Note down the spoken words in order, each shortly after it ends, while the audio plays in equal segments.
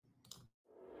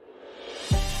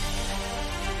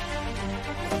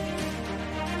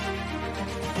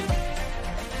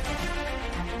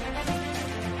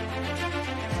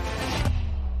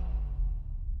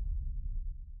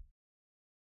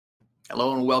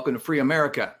Hello and welcome to Free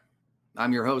America.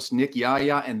 I'm your host, Nick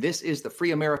Yaya, and this is the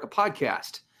Free America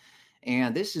Podcast.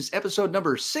 And this is episode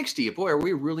number 60. Boy, are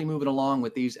we really moving along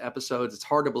with these episodes. It's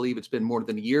hard to believe it's been more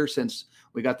than a year since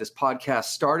we got this podcast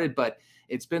started, but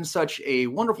it's been such a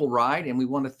wonderful ride. And we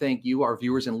want to thank you, our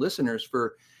viewers and listeners,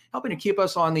 for helping to keep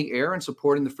us on the air and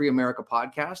supporting the Free America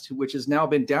Podcast, which has now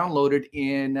been downloaded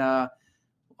in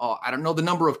I don't know the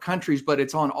number of countries, but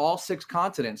it's on all 6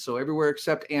 continents. So everywhere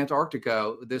except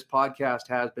Antarctica, this podcast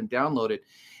has been downloaded.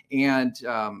 And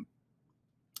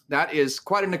that is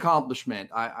quite an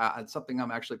accomplishment. It's something I'm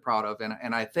actually proud of.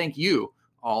 And I thank you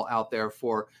all out there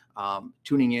for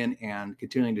tuning in and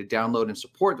continuing to download and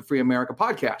support the Free America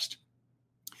Podcast.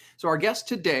 So our guests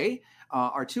today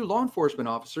are 2 law enforcement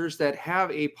officers that have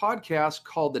a podcast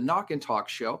called The Knock and Talk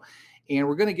Show. And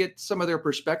we're going to get some of their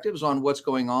perspectives on what's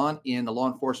going on in the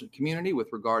law enforcement community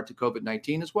with regard to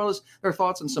COVID-19, as well as their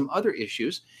thoughts on some other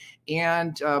issues.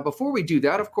 And before we do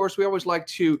that, of course, we always like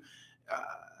to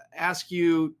ask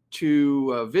you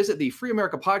to visit the Free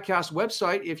America Podcast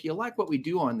website. If you like what we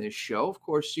do on this show, of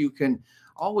course, you can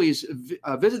always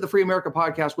visit the Free America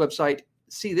Podcast website,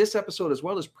 see this episode as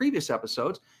well as previous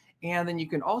episodes. And then you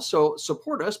can also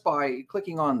support us by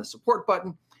clicking on the support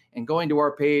button and going to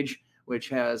our page, which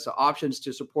has options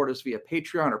to support us via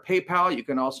Patreon or PayPal. You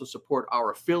can also support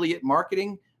our affiliate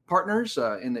marketing partners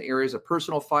in the areas of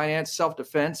personal finance,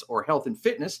 self-defense, or health and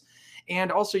fitness.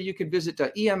 And also you can visit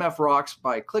EMF Rocks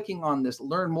by clicking on this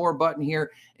Learn More button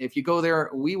here. If you go there,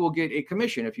 we will get a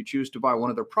commission if you choose to buy one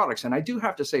of their products. And I do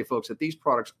have to say, folks, that these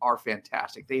products are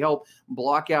fantastic. They help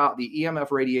block out the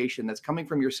EMF radiation that's coming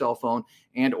from your cell phone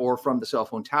and or from the cell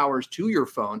phone towers to your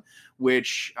phone,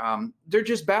 which they're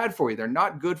just bad for you. They're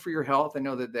not good for your health. I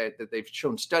know that they've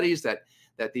shown studies that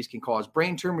these can cause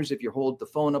brain tumors if you hold the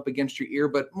phone up against your ear.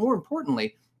 But more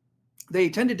importantly, they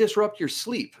tend to disrupt your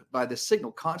sleep by the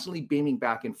signal constantly beaming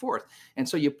back and forth. And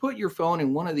so you put your phone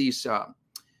in one of these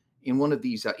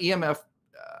EMF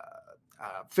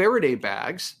Faraday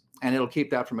bags, and it'll keep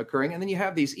that from occurring. And then you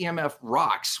have these EMF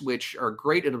rocks, which are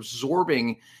great at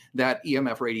absorbing that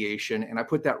EMF radiation. And I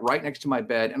put that right next to my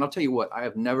bed. And I'll tell you what, I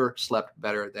have never slept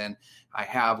better than I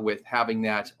have with having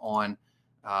that on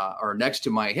or next to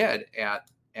my head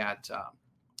at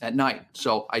night.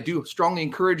 So I do strongly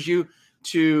encourage you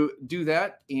to do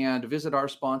that and visit our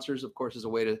sponsors, of course, as a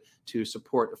way to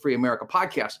support the Free America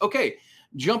Podcast. Okay,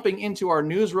 jumping into our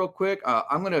news real quick.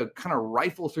 I'm going to kind of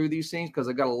rifle through these things because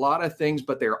I've got a lot of things,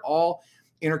 but they're all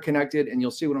interconnected, and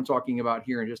you'll see what I'm talking about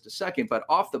here in just a second. But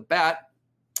off the bat,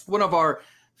 one of our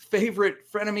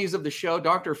favorite frenemies of the show,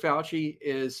 Dr. Fauci,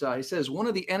 he says one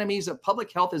of the enemies of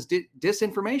public health is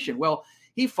disinformation. Well,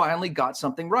 he finally got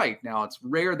something right. Now, it's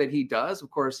rare that he does. Of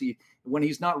course, when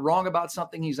he's not wrong about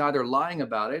something, he's either lying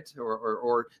about it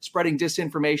or spreading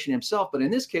disinformation himself. But in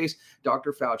this case,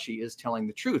 Dr. Fauci is telling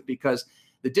the truth, because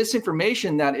the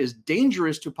disinformation that is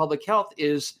dangerous to public health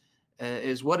is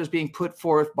what is being put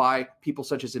forth by people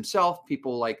such as himself,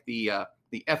 people like the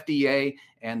FDA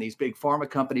and these big pharma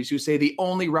companies who say the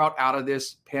only route out of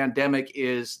this pandemic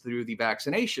is through the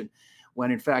vaccination, when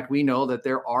in fact we know that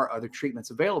there are other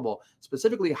treatments available,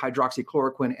 specifically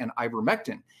hydroxychloroquine and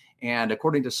ivermectin. And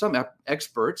according to some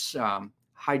experts,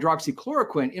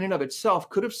 hydroxychloroquine in and of itself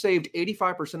could have saved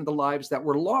 85% of the lives that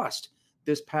were lost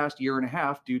this past year and a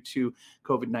half due to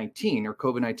COVID-19 or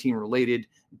COVID-19 related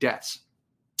deaths.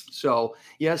 So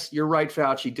yes, you're right,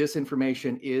 Fauci.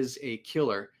 Disinformation is a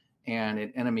killer and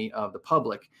an enemy of the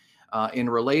public. In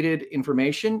related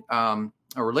information,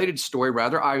 a related story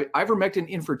rather, ivermectin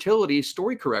infertility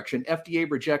story correction,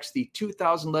 FDA rejects the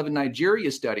 2011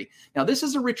 Nigeria study. Now, this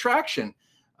is a retraction,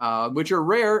 which are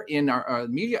rare in our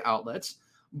media outlets,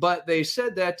 but they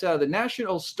said that the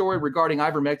national story regarding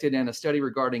ivermectin and a study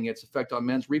regarding its effect on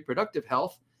men's reproductive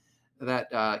health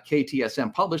that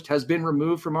KTSM published has been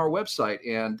removed from our website.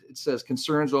 And it says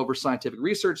concerns over scientific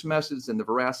research methods and the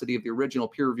veracity of the original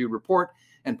peer-reviewed report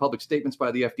and public statements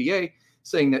by the FDA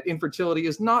saying that infertility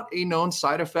is not a known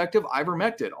side effect of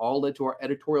ivermectin, all led to our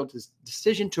editorial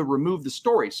decision to remove the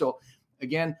story. So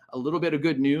again, a little bit of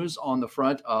good news on the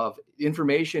front of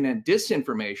information and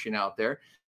disinformation out there.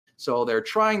 So they're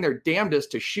trying their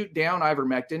damnedest to shoot down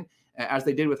ivermectin, as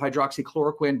they did with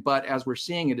hydroxychloroquine. But as we're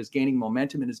seeing, it is gaining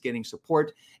momentum and is getting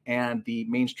support, and the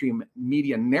mainstream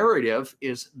media narrative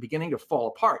is beginning to fall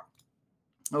apart.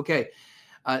 Okay,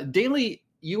 daily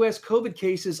U.S. COVID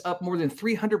cases up more than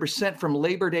 300% from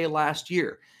Labor Day last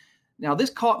year. Now, this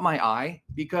caught my eye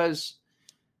because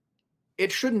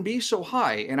it shouldn't be so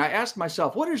high. And I asked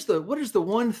myself, what is the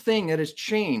one thing that has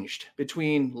changed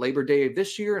between Labor Day of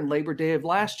this year and Labor Day of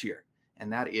last year?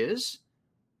 And that is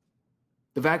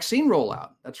the vaccine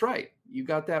rollout. That's right. You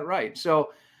got that right.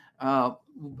 So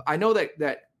I know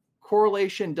that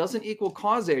correlation doesn't equal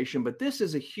causation, but this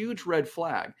is a huge red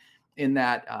flag in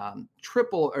that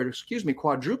quadruple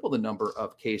the number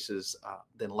of cases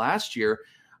than last year.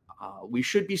 We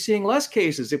should be seeing less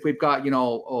cases if we've got,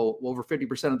 over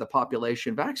 50% of the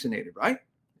population vaccinated, right?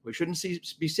 We shouldn't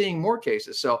be seeing more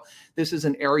cases. So this is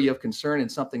an area of concern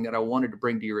and something that I wanted to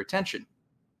bring to your attention.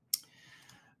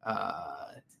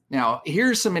 Now,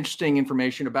 here's some interesting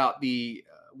information about the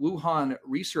Wuhan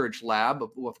Research Lab,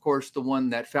 of course, the one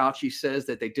that Fauci says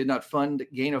that they did not fund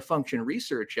gain-of-function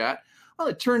research at. Well,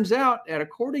 it turns out that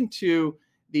according to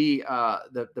the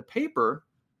paper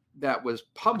that was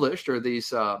published, or the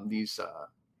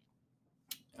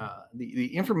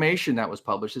information that was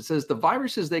published, it says the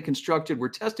viruses they constructed were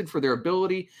tested for their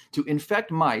ability to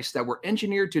infect mice that were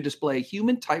engineered to display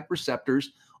human-type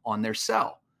receptors on their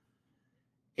cell.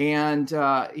 And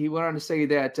he went on to say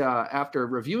that after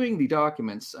reviewing the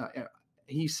documents,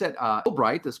 he said,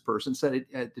 Albright, this person, said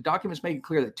the documents make it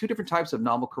clear that two different types of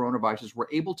novel coronaviruses were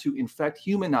able to infect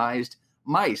humanized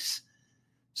mice.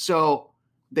 So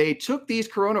they took these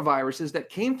coronaviruses that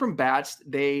came from bats,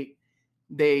 they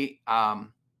gave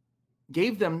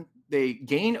them the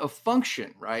gain of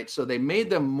function, right? So they made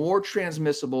them more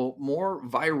transmissible, more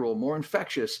viral, more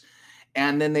infectious.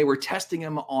 And then they were testing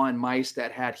them on mice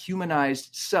that had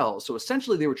humanized cells. So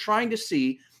essentially, they were trying to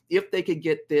see if they could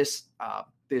get this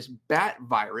bat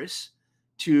virus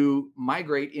to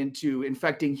migrate into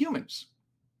infecting humans.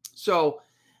 So,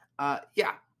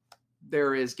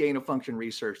 there is gain-of-function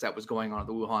research that was going on at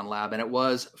the Wuhan lab, and it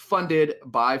was funded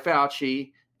by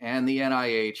Fauci and the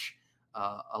NIH,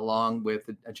 along with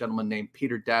a gentleman named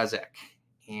Peter Daszak.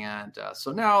 And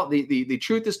so now the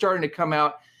truth is starting to come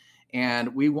out. And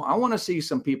I want to see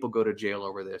some people go to jail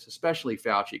over this, especially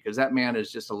Fauci, because that man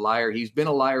is just a liar. He's been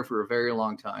a liar for a very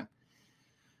long time.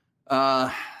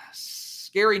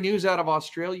 Scary news out of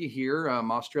Australia here.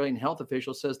 Australian health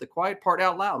official says the quiet part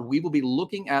out loud. We will be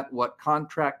looking at what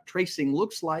contact tracing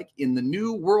looks like in the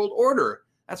new world order.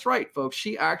 That's right, folks.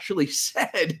 She actually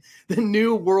said the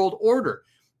new world order.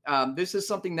 This is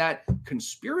something that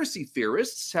conspiracy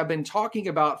theorists have been talking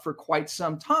about for quite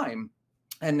some time.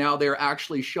 And now they're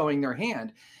actually showing their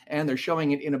hand, and they're showing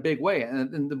it in a big way.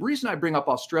 And the reason I bring up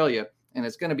Australia, and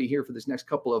it's going to be here for this next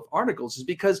couple of articles, is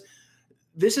because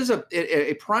this is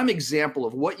a prime example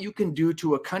of what you can do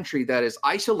to a country that is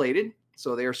isolated.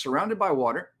 So they are surrounded by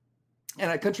water,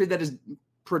 and a country that is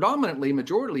predominantly,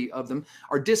 majority of them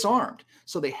are disarmed.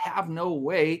 So they have no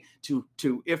way to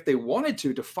if they wanted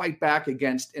to fight back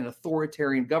against an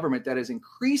authoritarian government that is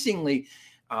increasing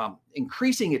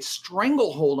its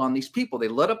stranglehold on these people. They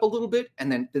let up a little bit,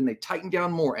 and then they tighten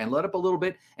down more, and let up a little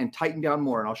bit and tighten down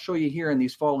more. And I'll show you here in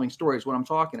these following stories what I'm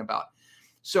talking about.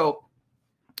 So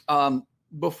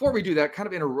before we do that, kind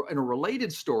of in a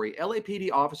related story,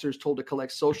 LAPD officers told to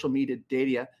collect social media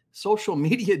data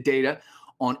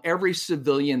on every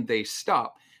civilian they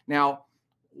stop. Now,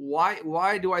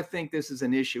 why do I think this is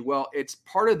an issue? Well, it's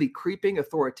part of the creeping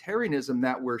authoritarianism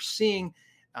that we're seeing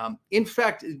in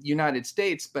fact, the United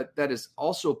States, but that is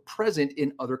also present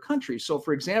in other countries. So,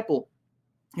 for example,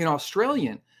 in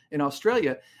Australia,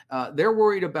 they're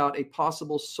worried about a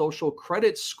possible social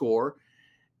credit score,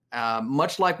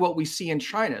 much like what we see in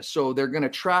China. So they're going to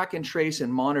track and trace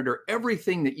and monitor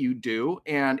everything that you do.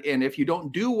 And if you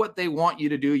don't do what they want you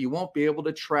to do, you won't be able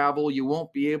to travel. You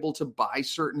won't be able to buy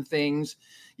certain things.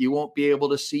 You won't be able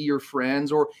to see your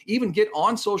friends or even get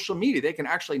on social media. They can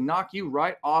actually knock you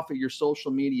right off of your social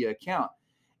media account.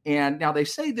 And now they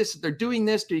say they're doing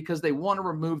this because they want to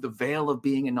remove the veil of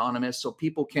being anonymous so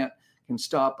people can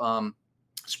stop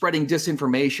spreading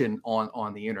disinformation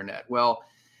on the internet. Well,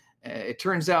 it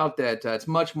turns out that it's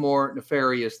much more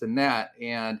nefarious than that.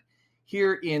 And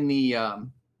here in the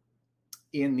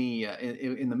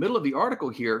middle of the article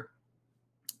here,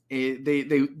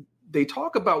 they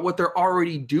talk about what they're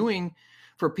already doing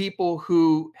for people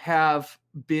who have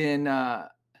been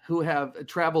who have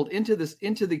traveled into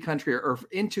the country or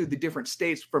into the different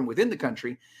states from within the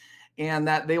country, and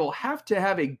that they will have to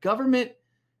have a government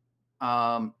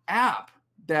app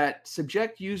that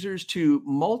subject users to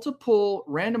multiple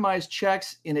randomized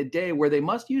checks in a day where they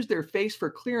must use their face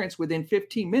for clearance within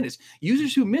 15 minutes.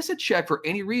 Users who miss a check for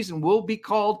any reason will be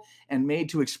called and made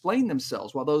to explain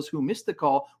themselves, while those who miss the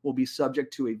call will be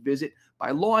subject to a visit by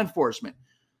law enforcement.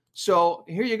 So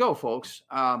here you go, folks.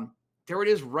 There it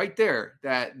is right there,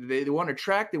 that they want to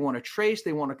track, they want to trace,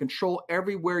 they want to control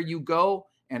everywhere you go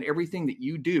and everything that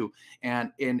you do.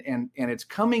 And it's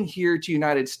coming here to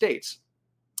United States.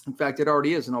 In fact, it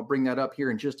already is, and I'll bring that up here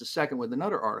in just a second with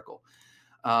another article.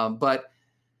 But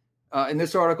In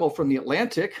this article from The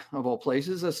Atlantic, of all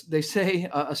places, they say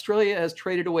Australia has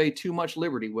traded away too much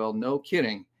liberty. Well, no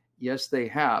kidding. Yes, they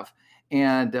have.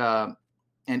 And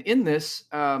in this,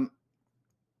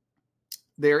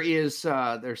 there's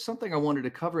something I wanted to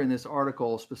cover in this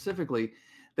article specifically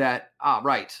that,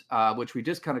 which we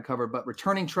just kind of covered, but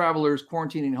returning travelers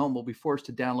quarantining home will be forced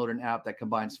to download an app that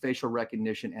combines facial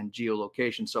recognition and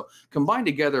geolocation. So combined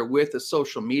together with the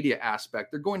social media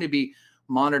aspect, they're going to be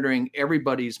monitoring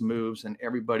everybody's moves and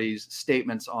everybody's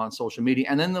statements on social media.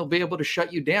 And then they'll be able to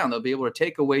shut you down. They'll be able to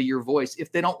take away your voice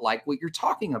if they don't like what you're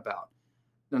talking about.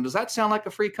 Now, does that sound like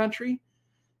a free country?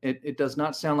 It does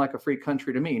not sound like a free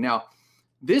country to me. Now,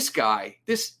 this guy,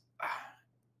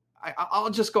 I'll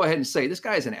just go ahead and say this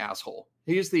guy is an asshole.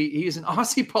 He's an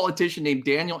Aussie politician named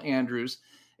Daniel Andrews.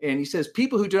 And he says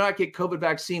people who do not get COVID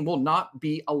vaccine will not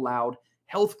be allowed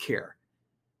health care.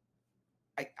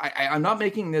 I'm not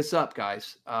making this up,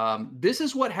 guys. This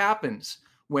is what happens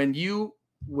when you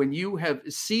have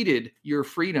ceded your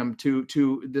freedom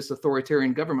to this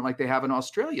authoritarian government like they have in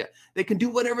Australia. They can do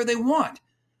whatever they want,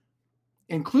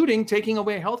 including taking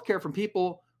away healthcare from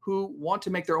people who want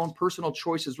to make their own personal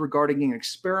choices regarding an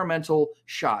experimental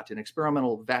shot, an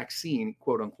experimental vaccine,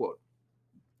 quote unquote.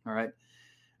 All right.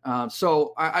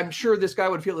 So I'm sure this guy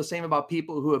would feel the same about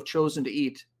people who have chosen to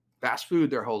eat fast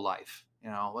food their whole life.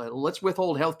 Let's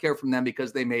withhold healthcare from them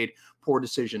because they made poor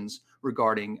decisions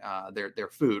regarding their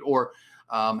food. Or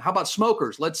how about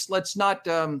smokers? Let's not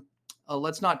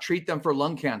treat them for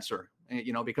lung cancer,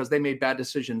 because they made bad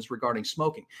decisions regarding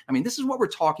smoking. I mean, this is what we're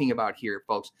talking about here,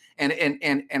 folks. And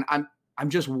I'm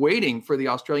just waiting for the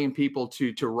Australian people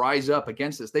to rise up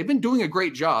against this. They've been doing a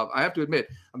great job. I have to admit,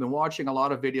 I've been watching a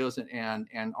lot of videos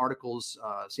and articles,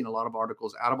 seen a lot of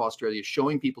articles out of Australia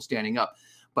showing people standing up.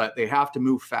 But they have to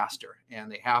move faster, and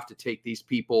they have to take these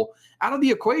people out of the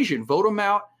equation, vote them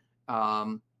out,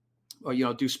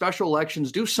 do special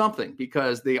elections, do something,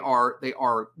 because they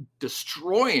are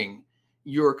destroying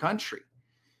your country.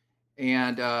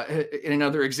 And in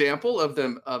another example of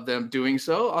them doing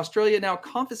so, Australia now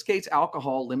confiscates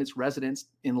alcohol, limits residents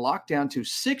in lockdown to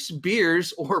 6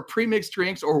 beers or premixed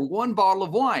drinks or 1 bottle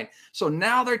of wine. So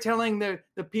now they're telling the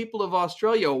people of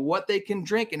Australia what they can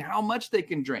drink and how much they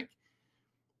can drink.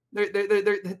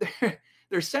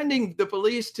 They're sending the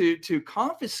police to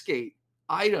confiscate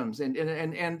items, and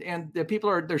the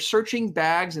people they're searching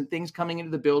bags and things coming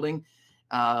into the building.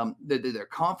 They're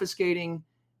confiscating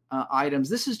items.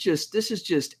 This is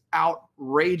just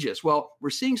outrageous. Well, we're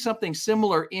seeing something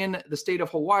similar in the state of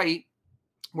Hawaii,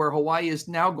 where Hawaii is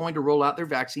now going to roll out their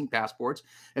vaccine passports.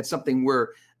 It's something we're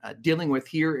dealing with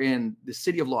here in the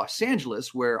city of Los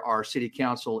Angeles, where our city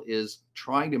council is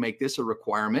trying to make this a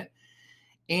requirement.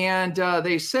 And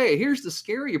they say, here's the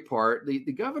scary part. The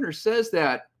governor says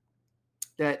that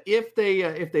if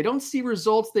they don't see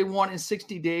results they want in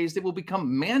 60 days, they will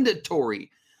become mandatory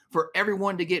for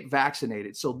everyone to get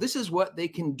vaccinated. So this is what they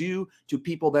can do to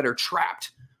people that are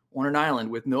trapped on an island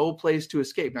with no place to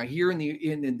escape. Now, here in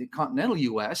the continental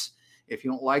U.S., if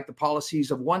you don't like the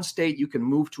policies of one state, you can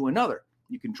move to another.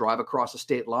 You can drive across a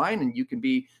state line, and you can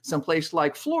be someplace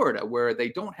like Florida, where they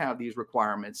don't have these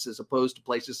requirements, as opposed to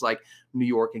places like New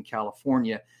York and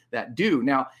California that do.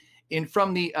 Now,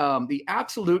 from the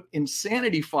absolute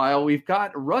insanity file, we've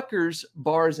got Rutgers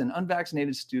bars an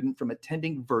unvaccinated student from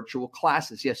attending virtual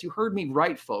classes. Yes, you heard me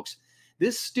right, folks.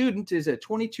 This student is a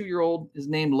 22-year-old. His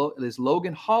name is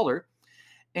Logan Haller,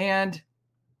 and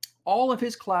all of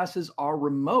his classes are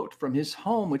remote from his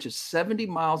home, which is 70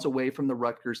 miles away from the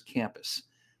Rutgers campus.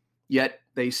 Yet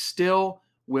they still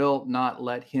will not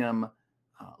let him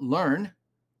learn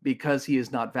because he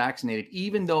is not vaccinated,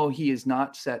 even though he is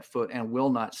not set foot and will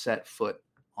not set foot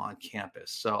on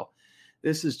campus. So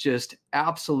this is just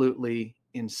absolutely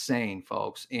insane,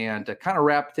 folks. And to kind of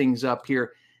wrap things up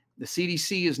here, the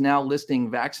CDC is now listing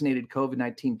vaccinated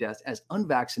COVID-19 deaths as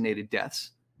unvaccinated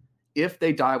deaths if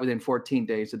they die within 14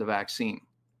 days of the vaccine.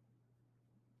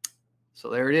 So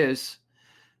there it is.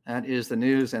 That is the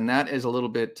news. And that is a little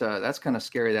bit, that's kind of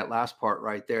scary, that last part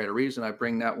right there. The reason I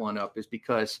bring that one up is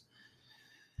because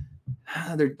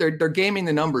they're gaming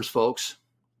the numbers, folks.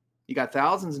 You got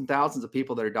thousands and thousands of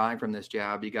people that are dying from this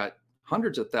jab. You got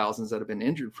hundreds of thousands that have been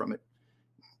injured from it.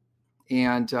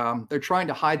 And they're trying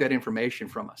to hide that information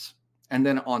from us. And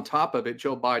then on top of it,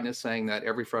 Joe Biden is saying that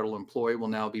every federal employee will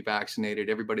now be vaccinated.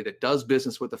 Everybody that does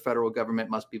business with the federal government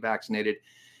must be vaccinated.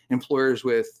 Employers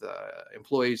with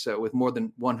employees with more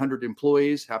than 100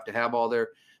 employees have to have all their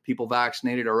people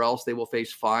vaccinated, or else they will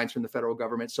face fines from the federal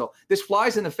government. So this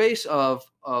flies in the face of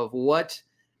what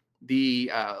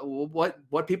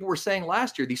what people were saying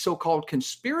last year, the so-called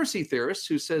conspiracy theorists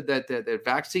who said that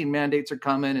vaccine mandates are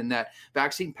coming and that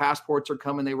vaccine passports are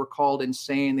coming. They were called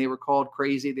insane. They were called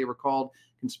crazy. They were called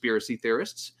conspiracy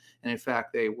theorists. And in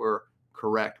fact, they were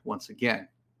correct once again.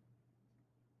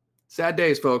 Sad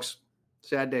days, folks.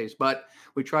 Sad days. But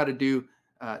we try to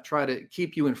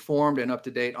keep you informed and up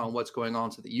to date on what's going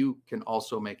on so that you can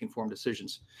also make informed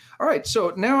decisions. All right.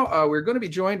 So now we're going to be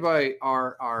joined by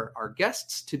our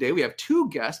guests today. We have two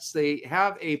guests. They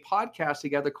have a podcast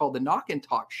together called the Knock and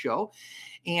Talk Show.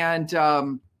 And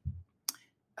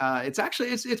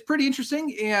it's pretty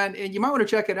interesting. And you might want to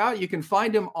check it out. You can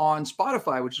find them on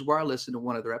Spotify, which is where I listened to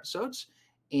one of their episodes.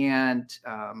 And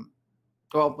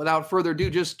well, without further ado,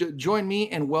 just join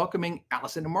me in welcoming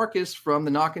Allison and Marcus from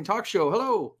the Knock and Talk Show.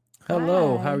 Hello.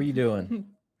 Hello. Hi. How are you doing?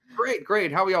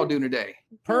 Great. How are y'all doing today?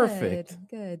 Perfect.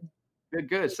 Good.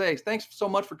 Thanks so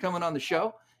much for coming on the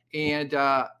show. And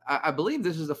I believe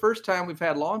this is the first time we've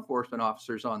had law enforcement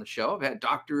officers on the show. I've had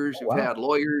doctors, we've had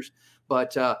lawyers,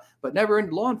 but never in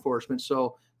law enforcement.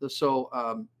 So this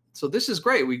is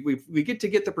great. We get to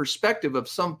get the perspective of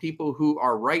some people who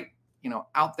are right,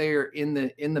 out there in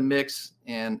the mix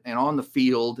and on the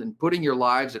field and putting your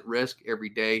lives at risk every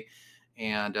day.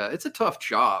 And it's a tough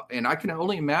job. And I can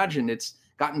only imagine it's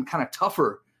gotten kind of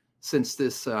tougher since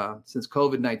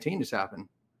COVID-19 has happened.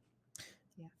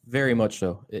 Yeah. Very much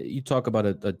so. You talk about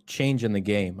a change in the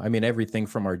game. I mean, everything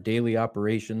from our daily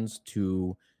operations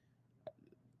to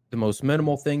the most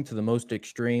minimal thing to the most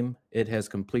extreme, it has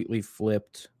completely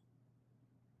flipped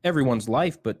everyone's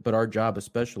life, but our job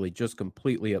especially, just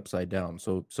completely upside down.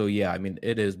 So yeah, I mean,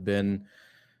 it's been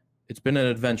an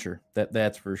adventure.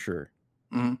 That's for sure.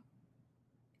 Mm-hmm.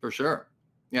 For sure.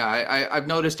 Yeah, I've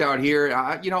noticed out here,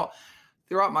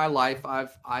 throughout my life,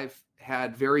 I've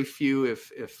had very few,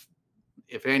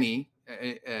 if any,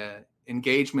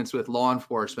 engagements with law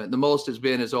enforcement. The most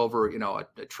is over,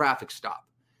 a traffic stop.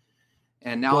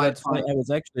 And now that's funny. I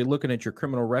was actually looking at your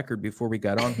criminal record before we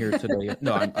got on here today.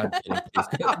 No, I'm kidding.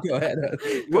 Go ahead.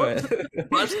 Go ahead.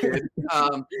 Busted.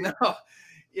 No.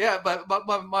 Yeah, but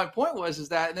my point is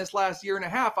that in this last year and a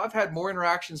half, I've had more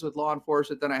interactions with law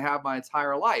enforcement than I have my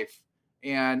entire life.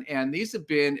 And these have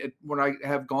been when I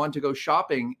have gone to go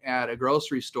shopping at a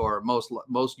grocery store, most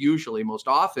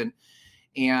often.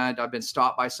 And I've been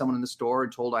stopped by someone in the store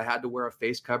and told I had to wear a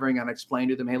face covering. And I explained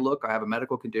to them, hey, look, I have a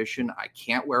medical condition. I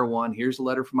can't wear one. Here's a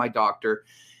letter from my doctor.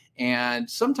 And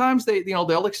sometimes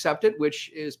they'll accept it, which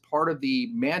is part of the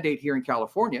mandate here in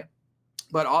California.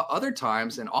 But other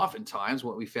times, and oftentimes,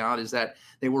 what we found is that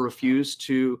they will refuse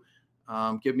to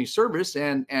give me service.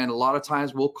 And a lot of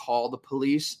times we'll call the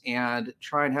police and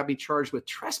try and have me charged with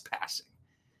trespassing.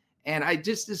 And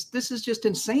this is just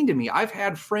insane to me. I've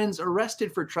had friends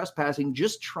arrested for trespassing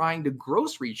just trying to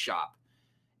grocery shop.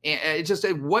 And it's just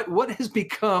what has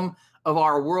become of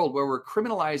our world where we're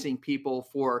criminalizing people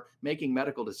for making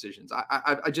medical decisions.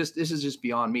 This is just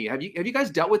beyond me. Have you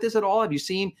guys dealt with this at all? Have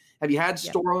you had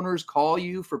store owners call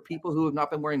you for people who have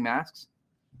not been wearing masks?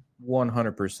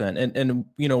 100%. And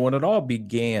when it all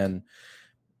began,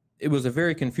 it was a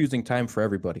very confusing time for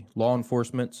everybody. Law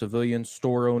enforcement, civilians,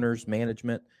 store owners,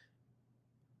 management.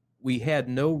 We had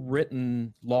no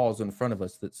written laws in front of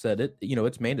us that said it,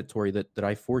 it's mandatory that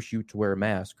I force you to wear a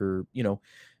mask or,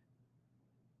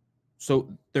 So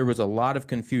there was a lot of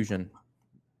confusion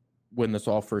when this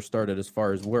all first started as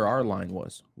far as where our line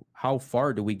was. How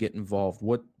far do we get involved?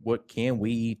 What can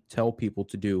we tell people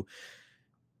to do?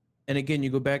 And again,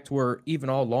 you go back to where even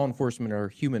all law enforcement are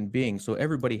human beings. So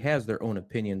everybody has their own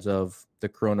opinions of the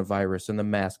coronavirus and the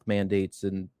mask mandates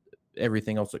and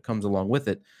everything else that comes along with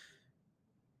it.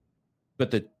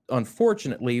 But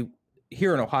unfortunately,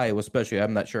 here in Ohio especially,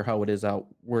 I'm not sure how it is out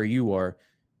where you are,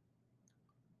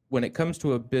 when it comes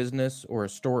to a business or a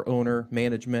store owner,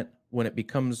 management, when it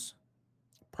becomes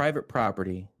private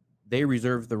property, they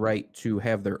reserve the right to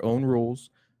have their own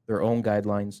rules, their own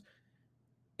guidelines.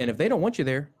 And if they don't want you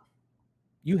there,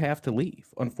 you have to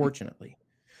leave, unfortunately.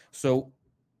 So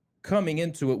coming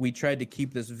into it, we tried to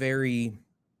keep this very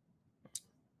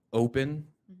open,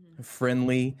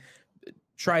 friendly,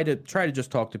 try to just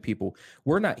talk to people.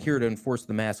 We're not here to enforce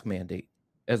the mask mandate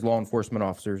as law enforcement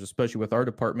officers, especially with our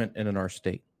department and in our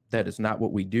state. That is not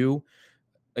what we do.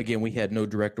 Again, we had no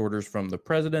direct orders from the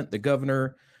president, the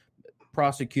governor,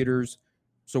 prosecutors.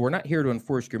 So we're not here to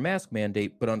enforce your mask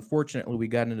mandate, but unfortunately we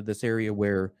got into this area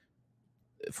where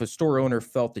if a store owner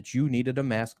felt that you needed a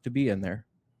mask to be in there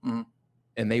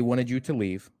and they wanted you to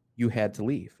leave, you had to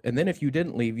leave. And then if you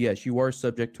didn't leave, yes, you are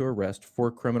subject to arrest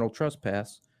for criminal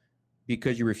trespass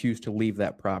because you refused to leave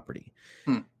that property.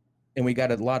 And And we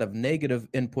got a lot of negative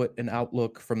input and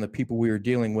outlook from the people we were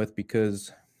dealing with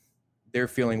because their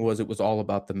feeling was it was all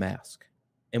about the mask.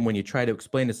 And when you try to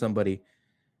explain to somebody,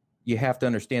 you have to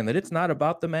understand that it's not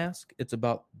about the mask, it's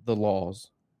about the laws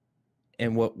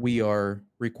and what we are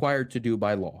required to do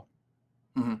by law.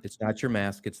 Mm-hmm. It's not your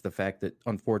mask. It's the fact that,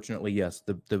 unfortunately, yes,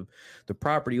 the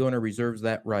property owner reserves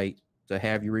that right to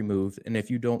have you removed. And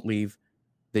if you don't leave,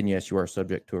 then yes, you are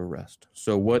subject to arrest.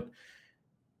 So what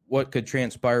could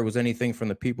transpire was anything from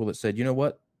the people that said, you know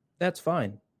what, that's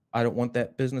fine. I don't want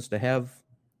that business to have,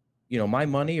 my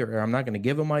money, or I'm not going to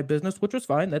give them my business, which was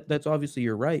fine. That's obviously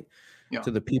your right. Yeah.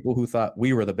 To the people who thought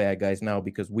we were the bad guys now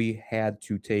because we had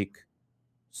to take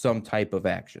some type of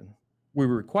action. We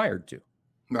were required to.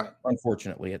 Right.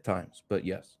 Unfortunately, at times, but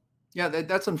yes. Yeah,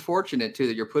 that's unfortunate too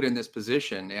that you're put in this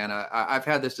position. And I've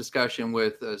had this discussion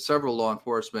with several law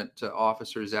enforcement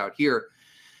officers out here,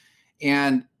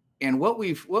 and what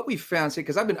we've found,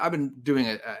 because I've been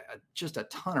doing just a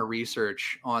ton of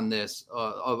research on this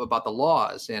about the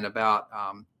laws and about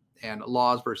and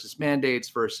laws versus mandates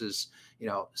versus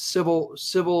civil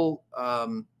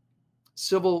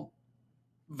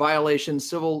violations,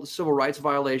 civil rights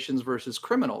violations versus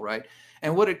criminal, right?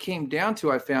 And what it came down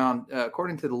to, I found,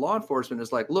 according to the law enforcement,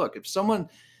 is like, look, if someone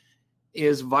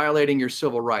is violating your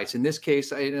civil rights, in this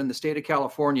case, in the state of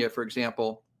California, for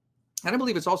example, and I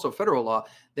believe it's also federal law,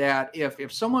 that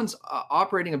if someone's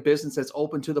operating a business that's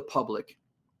open to the public,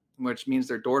 which means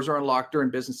their doors are unlocked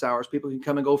during business hours, people can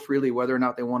come and go freely, whether or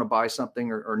not they want to buy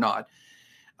something or not,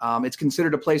 it's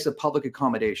considered a place of public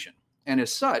accommodation. And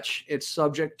as such, it's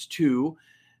subject to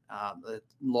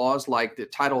laws like the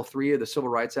Title III of the Civil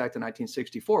Rights Act of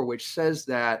 1964, which says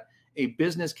that a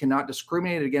business cannot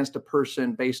discriminate against a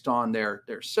person based on their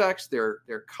sex, their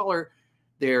color,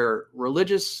 their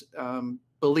religious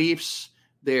beliefs,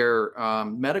 their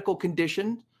medical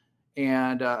condition,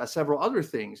 and several other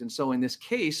things. And so in this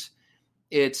case,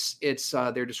 it's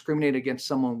they're discriminating against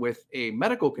someone with a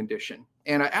medical condition.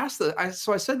 And I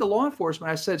said to law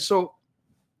enforcement, I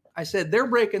said, they're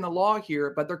breaking the law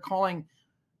here, but they're calling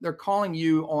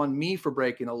you on me for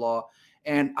breaking the law.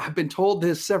 And I've been told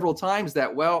this several times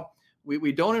that, well,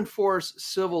 we don't enforce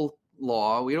civil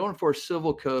law. We don't enforce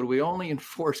civil code. We only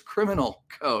enforce criminal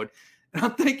code. And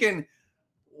I'm thinking,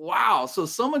 wow, so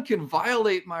someone can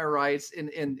violate my rights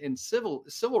in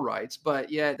civil rights,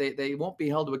 but yet they won't be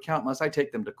held to account unless I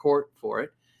take them to court for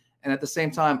it. And at the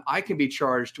same time, I can be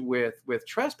charged with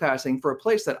trespassing for a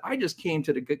place that I just came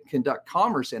to conduct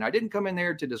commerce in. I didn't come in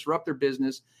there to disrupt their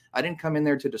business. I didn't come in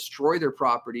there to destroy their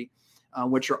property,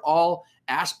 which are all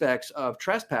aspects of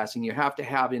trespassing. You have to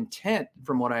have intent,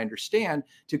 from what I understand,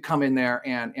 to come in there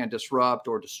and disrupt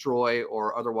or destroy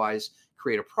or otherwise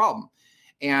create a problem.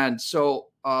 And so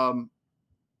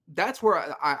that's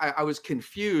where I was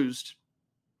confused,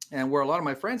 and where a lot of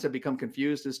my friends have become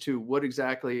confused as to what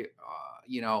exactly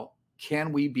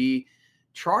can we be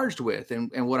charged with?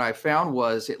 And what I found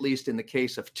was, at least in the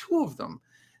case of two of them,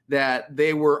 that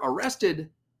they were arrested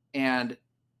and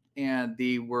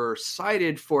they were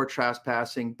cited for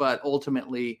trespassing, but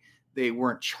ultimately they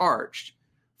weren't charged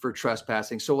for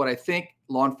trespassing. So what I think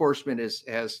law enforcement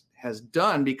has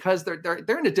done, because they're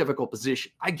in a difficult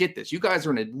position. I get this. You guys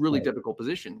are in a really difficult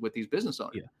position with these business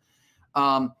owners.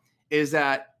 Yeah. Is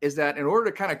that in order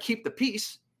to kind of keep the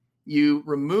peace, you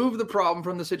remove the problem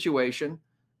from the situation,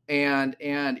 and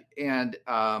you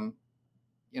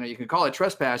can call it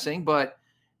trespassing, but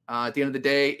at the end of the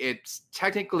day, it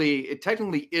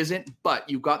technically isn't. But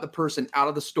you got the person out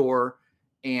of the store,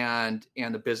 and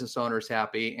the business owner is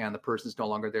happy, and the person's no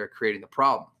longer there creating the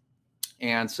problem.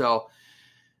 And so,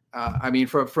 I mean,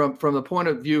 from the point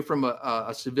of view from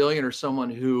a civilian or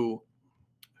someone who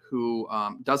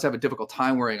does have a difficult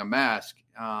time wearing a mask,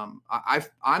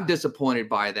 I'm disappointed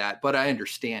by that, but I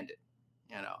understand it,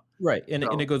 Right. And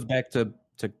it goes back to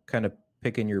kind of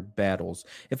picking your battles.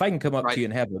 If I can come up to you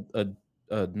and have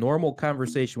a normal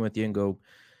conversation with you and go,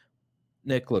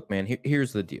 Nick, look, man,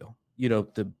 here's the deal.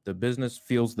 The business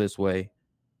feels this way.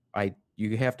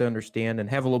 You have to understand and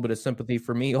have a little bit of sympathy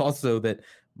for me also, that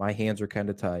my hands are kind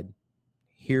of tied.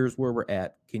 Here's where we're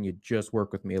at. Can you just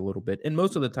work with me a little bit? And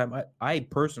most of the time, I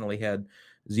personally had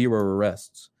 0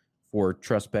 arrests for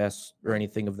trespass or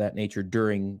anything of that nature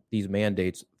during these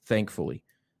mandates, thankfully.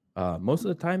 Most of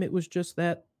the time, it was just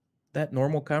that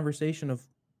normal conversation of,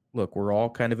 look, we're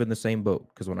all kind of in the same boat.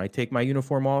 Because when I take my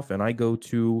uniform off and I go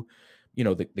to,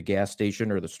 the gas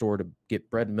station or the store to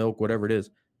get bread and milk, whatever it is,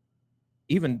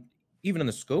 even in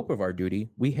the scope of our duty,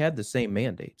 we had the same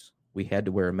mandates. We had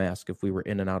to wear a mask if we were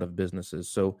in and out of businesses.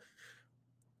 So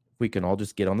we can all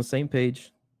just get on the same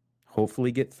page,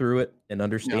 hopefully get through it, and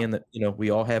understand that, we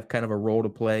all have kind of a role to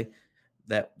play.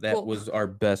 That Well, was our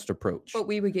best approach. But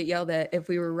we would get yelled at if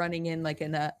we were running in like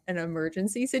in an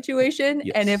emergency situation.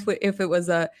 Yes. And if it was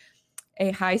a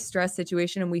high stress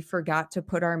situation and we forgot to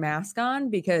put our mask on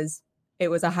because it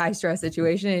was a high stress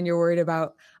situation and you're worried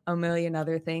about a million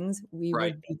other things, we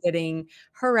Right. would be getting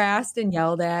harassed and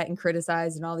yelled at and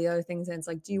criticized and all the other things. And it's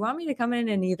like, do you want me to come in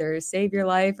and either save your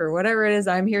life or whatever it is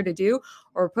I'm here to do,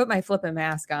 or put my flipping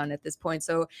mask on at this point?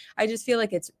 So I just feel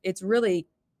like it's really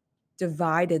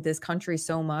divided this country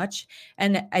so much.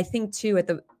 And I think too, at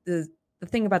the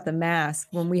thing about the mask,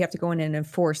 when we have to go in and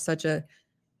enforce such a,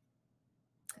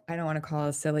 I don't want to call it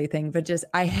a silly thing, but just,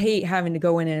 I hate having to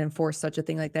go in and enforce such a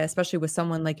thing like that, especially with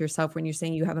someone like yourself, when you're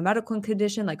saying you have a medical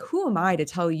condition. Like, who am I to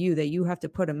tell you that you have to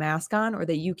put a mask on or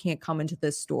that you can't come into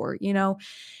this store? You know,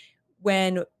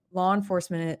 when law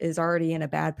enforcement is already in a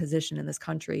bad position in this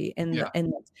country, in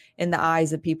the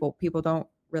eyes of people don't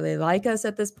really like us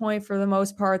at this point. For the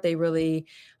most part, they really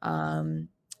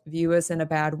view us in a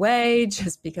bad way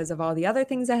just because of all the other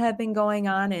things that have been going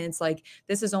on. And it's like,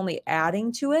 this is only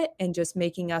adding to it and just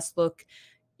making us look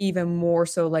even more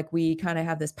so like we kind of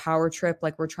have this power trip,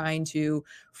 like we're trying to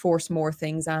force more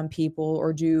things on people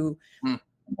or do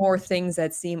more things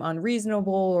that seem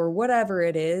unreasonable or whatever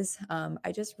it is.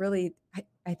 I just really,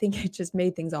 I think it just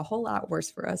made things a whole lot worse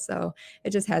for us. So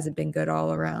it just hasn't been good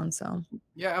all around. So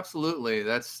yeah, absolutely.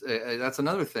 That's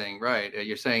another thing, right?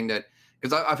 You're saying that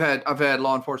because I've had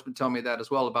law enforcement tell me that as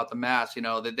well about the mask. You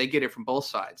know, that they get it from both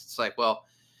sides. It's like, well,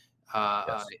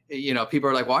 you know, people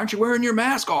are like, why aren't you wearing your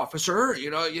mask, officer?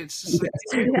 You know, it's like,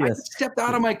 I just stepped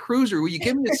out of my cruiser. Will you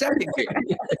give me a second here?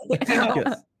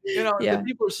 You know, the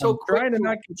people are so trying to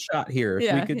not get shot here.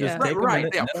 If we could just take a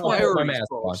minute and put my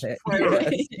mask on.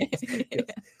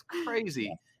 It's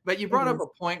crazy. But you brought up a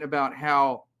point about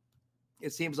how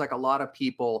it seems like a lot of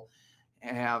people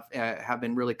have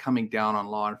been really coming down on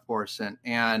law enforcement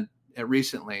and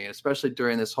recently, especially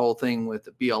during this whole thing with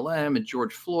the BLM and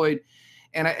George Floyd.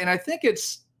 And I think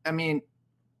it's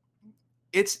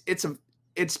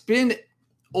been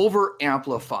over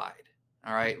amplified.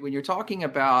 All right. When you're talking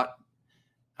about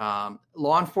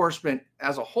law enforcement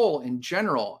as a whole in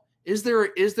general, is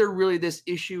there really this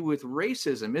issue with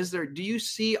racism? Do you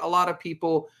see a lot of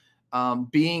people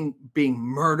being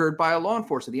murdered by a law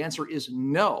enforcement? The answer is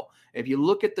no. If you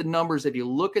look at the numbers, if you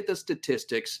look at the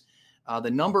statistics, the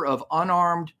number of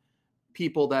unarmed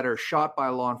people that are shot by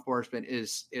law enforcement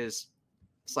is it's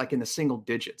like in the single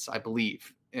digits, I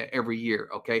believe, every year.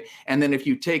 Okay. And then if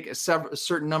you take a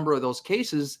certain number of those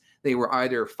cases, they were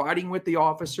either fighting with the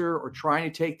officer or trying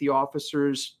to take the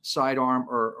officer's sidearm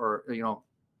or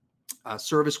a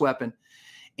service weapon.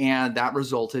 And that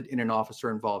resulted in an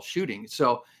officer involved shooting.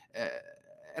 So,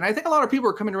 and I think a lot of people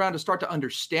are coming around to start to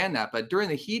understand that. But during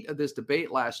the heat of this debate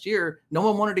last year, no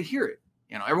one wanted to hear it.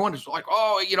 You know, everyone was like,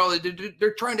 oh, you know,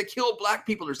 they're trying to kill black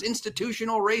people. There's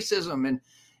institutional racism.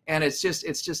 And it's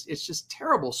just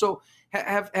terrible. So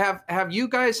have you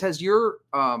guys, has your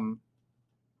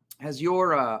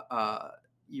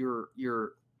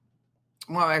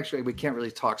well, actually, we can't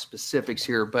really talk specifics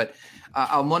here, but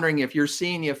I'm wondering if you're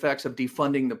seeing the effects of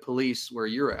defunding the police where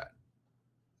you're at.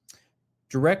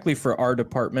 Directly for our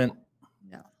department?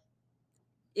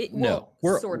 No.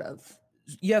 We're sort of.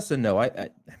 Yes and no.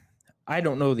 I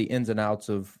don't know the ins and outs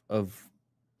of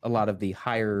a lot of the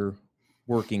higher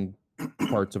working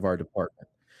parts of our department.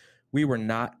 We were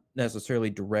not necessarily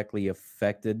directly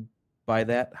affected by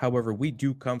that. However, we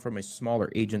do come from a smaller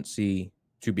agency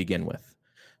to begin with.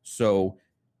 So,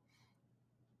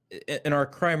 and our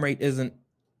crime rate isn't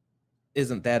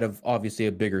that of obviously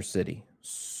a bigger city.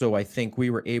 So I think we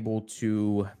were able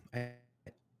to,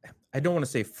 I don't want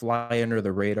to say fly under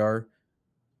the radar,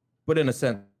 but in a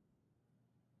sense.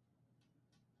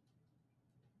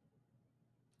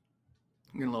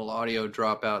 Getting a little audio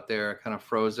drop out there, kind of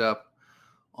froze up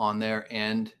on their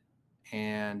end.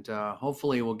 And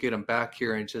hopefully we'll get them back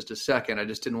here in just a second. I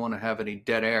just didn't want to have any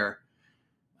dead air.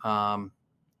 Are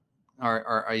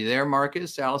you there,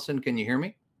 Marcus? Allison, can you hear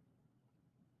me?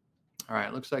 All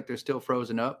right, looks like they're still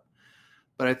frozen up.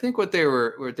 But I think what they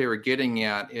were getting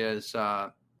at is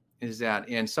that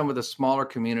in some of the smaller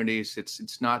communities,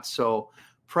 it's not so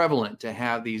prevalent to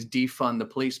have these defund the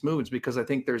police movements, because I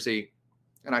think there's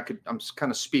I'm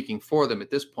kind of speaking for them at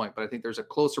this point, but I think there's a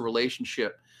closer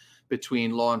relationship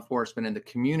between law enforcement and the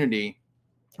community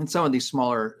in some of these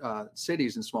smaller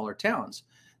cities and smaller towns,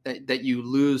 that you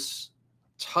lose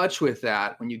touch with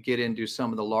that when you get into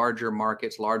some of the larger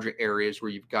markets, larger areas where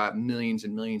you've got millions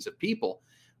and millions of people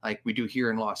like we do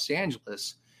here in Los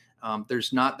Angeles.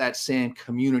 There's not that same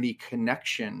community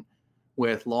connection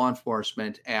with law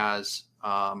enforcement as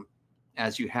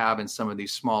as you have in some of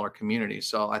these smaller communities.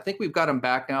 So I think we've got them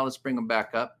back now. Let's bring them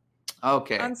back up.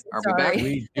 Okay. I'm so Are we back? sorry.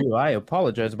 We do. I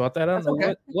apologize about that. I don't That's know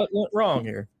okay. what went wrong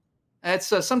here. It's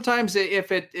sometimes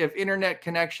if internet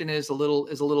connection is a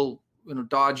little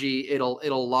dodgy,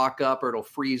 it'll lock up or it'll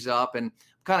freeze up, and I'm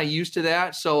kind of used to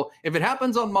that. So if it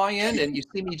happens on my end and you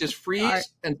see me just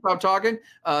freeze and stop talking,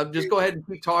 just go ahead and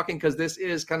keep talking, because this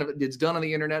is it's done on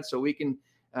the internet, so we can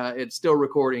it's still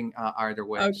recording either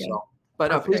way. Okay. So,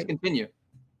 but please continue.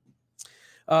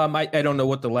 I don't know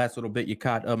what the last little bit you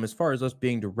caught. As far as us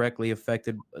being directly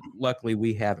affected, luckily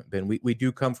we haven't been. We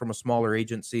do come from a smaller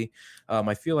agency.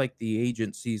 I feel like the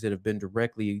agencies that have been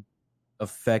directly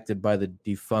affected by the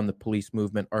defund the police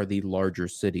movement are the larger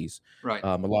cities, right?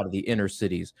 A lot of the inner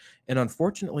cities. And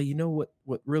unfortunately, you know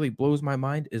what really blows my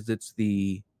mind is it's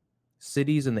the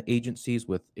cities and the agencies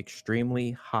with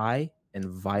extremely high and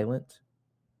violent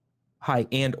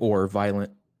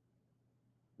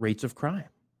rates of crime.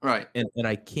 Right. And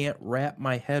I can't wrap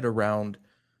my head around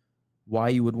why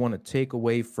you would want to take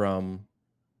away from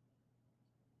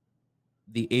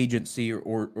the agency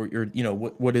or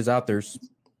what is out there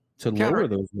to lower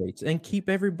those rates and keep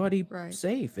everybody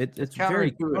safe. It's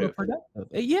very counterproductive.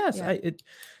 Yes, yeah.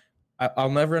 I'll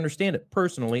never understand it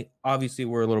personally. Obviously,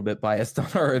 we're a little bit biased on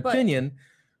our opinion.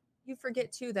 You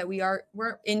forget too that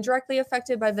we're indirectly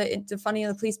affected by the defunding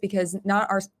of the police, because not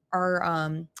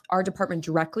our department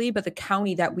directly, but the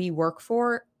county that we work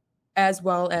for, as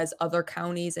well as other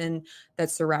counties that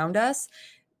surround us,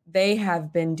 they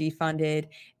have been defunded.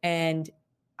 And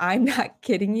I'm not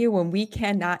kidding you, when we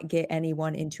cannot get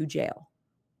anyone into jail.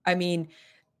 I mean,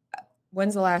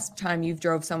 when's the last time you've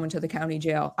drove someone to the county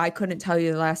jail? I couldn't tell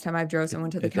you the last time I've drove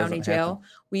someone to the county jail. Happen.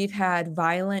 We've had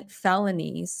violent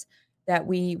felonies that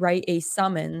we write a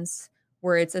summons,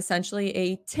 where it's essentially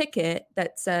a ticket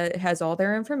that has all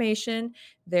their information,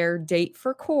 their date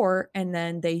for court, and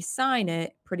then they sign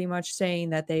it pretty much saying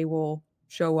that they will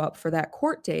show up for that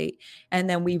court date, and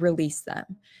then we release them.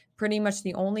 Pretty much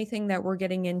the only thing that we're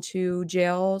getting into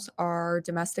jails are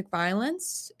domestic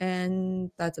violence,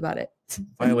 and that's about it.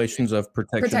 Violations of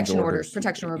protection orders.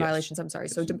 Protection order violations, I'm sorry.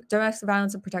 So domestic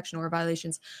violence and protection order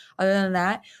violations. Other than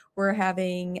that, we're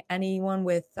having anyone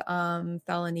with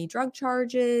felony drug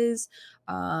charges,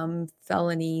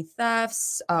 felony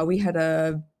thefts. We had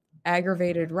a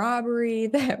aggravated robbery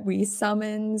that we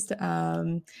summoned.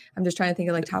 I'm just trying to think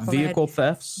of top of my head. Vehicle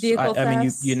thefts. I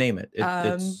mean, you name it.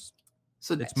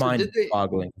 It's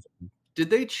mind-boggling. Did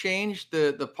they change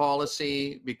the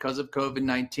policy because of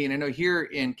COVID-19? I know here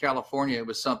in California, it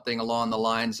was something along the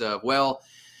lines of,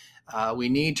 we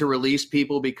need to release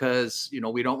people because,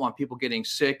 we don't want people getting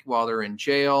sick while they're in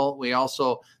jail. We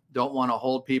also don't want to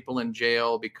hold people in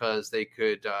jail because they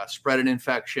could spread an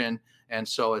infection. And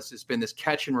so it's been this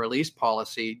catch and release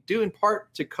policy, due in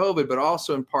part to COVID, but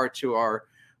also in part to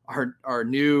our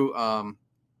new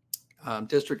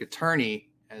district attorney,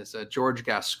 as George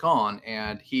Gascon,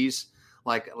 and he's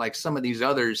like some of these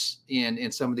others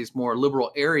in some of these more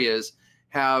liberal areas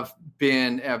have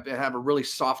a really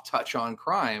soft touch on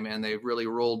crime, and they've really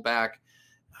rolled back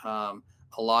a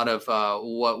lot of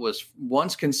what was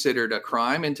once considered a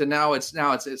crime into now it's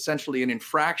essentially an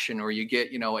infraction, or you get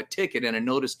a ticket and a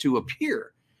notice to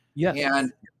appear. Yes.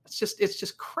 And it's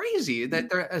just crazy that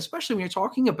they're, especially when you're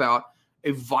talking about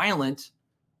a violent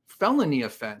felony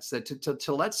offense, that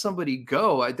to let somebody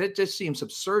go, that just seems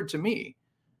absurd to me.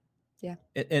 Yeah.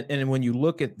 And when you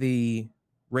look at the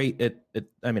rate,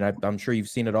 I'm sure you've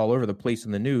seen it all over the place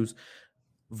in the news,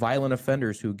 violent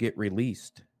offenders who get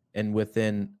released and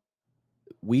within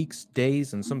weeks,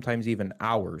 days, and sometimes even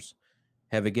hours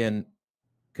have again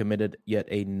committed yet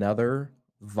another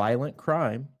violent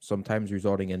crime, sometimes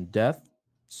resulting in death,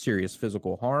 serious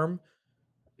physical harm.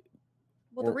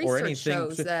 Well, the research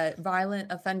shows that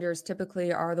violent offenders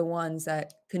typically are the ones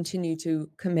that continue to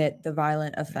commit the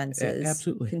violent offenses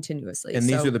continuously. And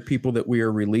these are the people that we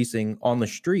are releasing on the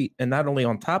street. And not only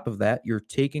on top of that, you're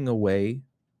taking away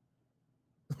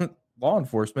law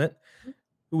enforcement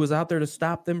who was out there to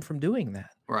stop them from doing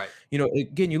that. Right.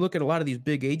 Again, you look at a lot of these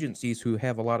big agencies who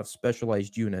have a lot of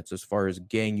specialized units as far as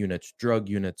gang units, drug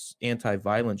units,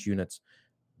 anti-violence units.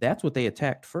 That's what they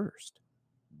attacked first.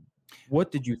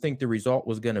 What did you think the result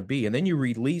was going to be? And then you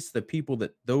release the people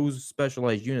that those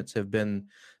specialized units have been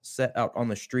set out on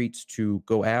the streets to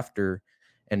go after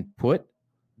and put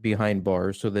behind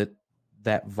bars so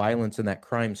that violence and that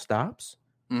crime stops.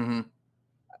 Mm-hmm.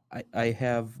 I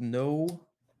have no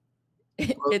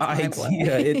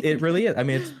idea. It really is. I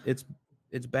mean, it's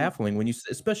baffling when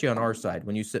especially on our side,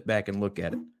 when you sit back and look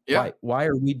at it. Yeah. Why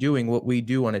are we doing what we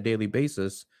do on a daily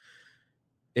basis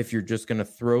if you're just going to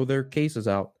throw their cases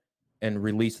out and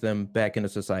release them back into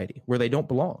society where they don't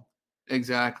belong.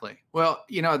 Exactly. Well,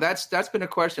 that's been a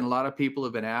question a lot of people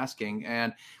have been asking.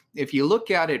 And if you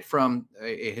look at it from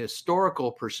a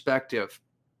historical perspective,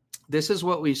 this is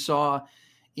what we saw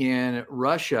in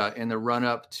Russia in the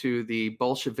run-up to the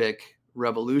Bolshevik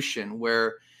Revolution,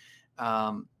 where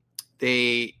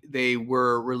they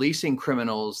were releasing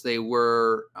criminals. They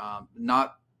were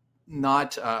not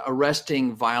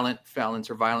arresting violent felons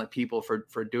or violent people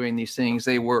for doing these things.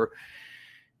 They were.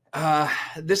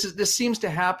 This seems to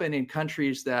happen in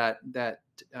countries that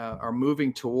are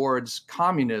moving towards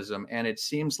communism, and it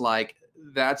seems like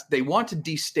they want to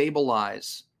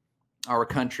destabilize our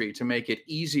country to make it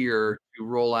easier to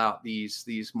roll out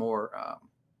these more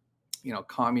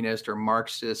communist or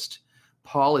Marxist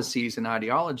policies and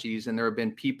ideologies. And there have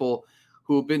been people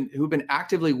who've been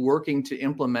actively working to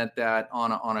implement that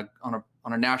on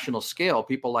a national scale.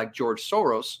 People like George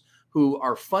Soros, who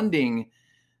are funding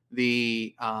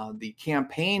the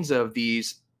campaigns of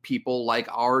these people, like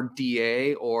our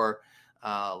DA or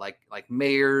like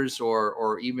mayors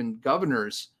or even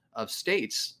governors of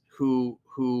states who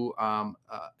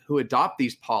adopt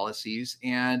these policies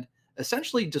and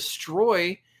essentially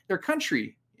destroy their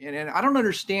country. And I don't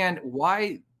understand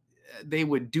why they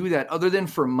would do that other than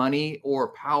for money or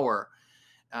power.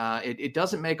 It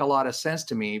doesn't make a lot of sense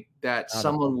to me that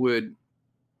someone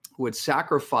would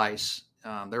sacrifice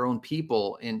their own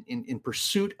people in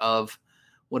pursuit of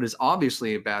what is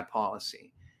obviously a bad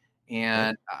policy.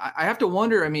 And I have to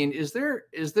wonder, I mean, is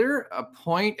there a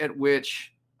point at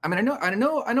which, I mean, I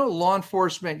know law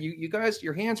enforcement, you guys,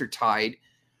 your hands are tied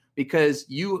because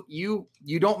you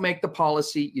don't make the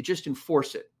policy, you just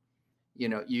enforce it. You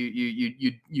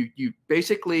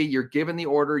basically, you're given the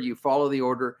order, you follow the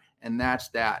order, and that's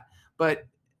that. But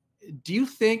do you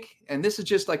think, and this is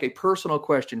just like a personal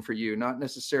question for you, not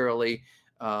necessarily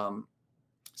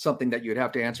something that you'd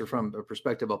have to answer from the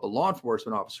perspective of a law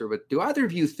enforcement officer, but do either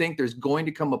of you think there's going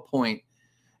to come a point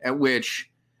at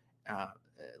which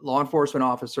law enforcement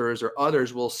officers or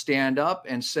others will stand up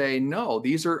and say, no,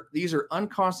 these are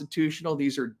unconstitutional,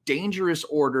 these are dangerous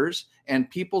orders, and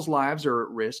people's lives are at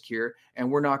risk here, and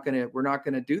we're not going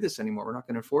to do this anymore, we're not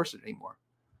going to enforce it anymore?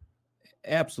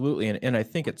 Absolutely. And I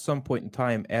think at some point in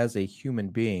time, as a human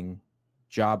being,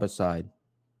 job aside,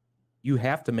 you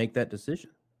have to make that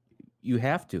decision. You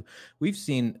have to. We've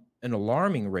seen an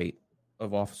alarming rate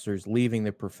of officers leaving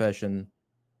the profession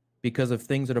because of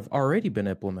things that have already been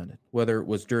implemented, whether it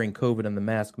was during COVID and the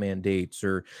mask mandates,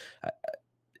 or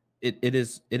it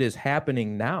is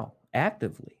happening now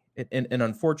actively. And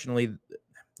unfortunately,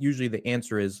 usually the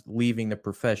answer is leaving the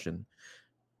profession,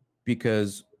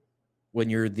 because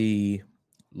when you're the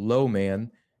low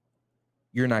man,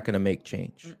 you're not going to make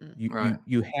change.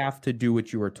 You have to do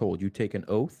what you are told. You take an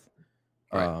oath.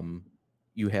 Right.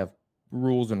 You have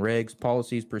rules and regs,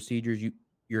 policies, procedures.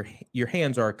 Your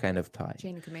hands are kind of tied.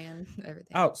 Chain of command,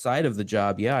 everything. Outside of the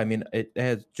job, yeah. I mean, it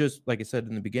has, just like I said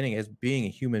in the beginning, as being a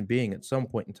human being, at some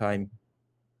point in time,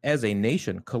 as a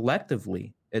nation,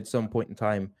 collectively, at some point in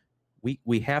time,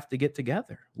 we have to get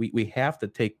together. We have to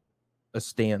take a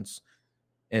stance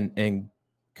and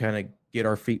kind of get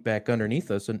our feet back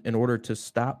underneath us in order to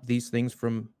stop these things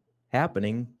from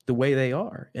happening the way they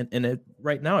are. And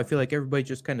right now, I feel like everybody's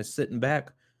just kind of sitting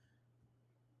back,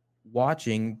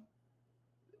 watching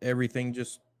everything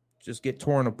just get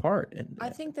torn apart. And I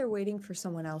think they're waiting for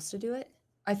someone else to do it.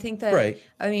 I think that, right.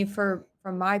 I mean, from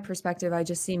my perspective, I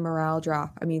just see morale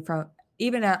drop. I mean, from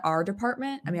even at our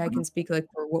department, I mean, I can speak like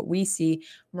for what we see,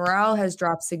 morale has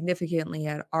dropped significantly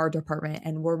at our department,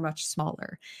 and we're much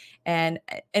smaller. And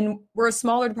we're a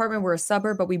smaller department, we're a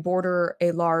suburb, but we border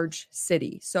a large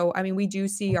city. So, I mean, we do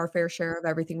see our fair share of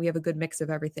everything. We have a good mix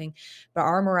of everything, but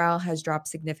our morale has dropped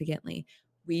significantly.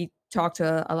 We talk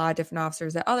to a lot of different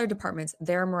officers at other departments.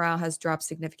 Their morale has dropped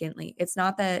significantly. It's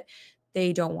not that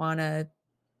they don't want to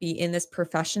be in this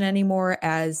profession anymore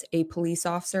as a police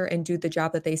officer and do the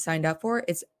job that they signed up for.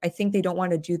 I think they don't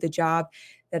want to do the job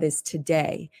that is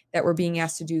today, that we're being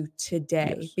asked to do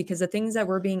today. Yes. Because the things that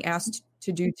we're being asked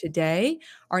to do today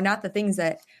are not the things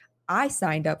that I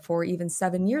signed up for even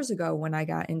 7 years ago when I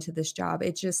got into this job.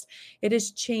 It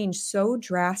has changed so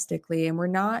drastically,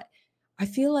 and I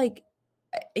feel like,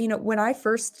 you know, when I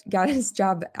first got this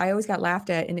job, I always got laughed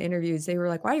at in interviews. They were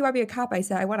like, why do you want to be a cop? I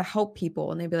said, I want to help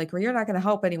people. And they'd be like, well, you're not going to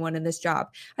help anyone in this job.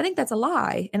 I think that's a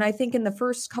lie. And I think in the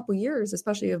first couple of years,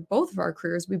 especially of both of our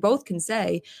careers, we both can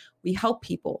say we help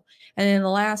people. And in the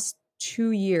last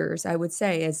 2 years, I would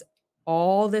say, as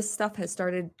all this stuff has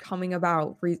started coming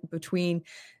about between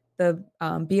the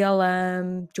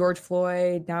BLM, George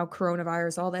Floyd, now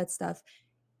coronavirus, all that stuff,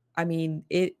 I mean,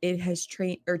 it has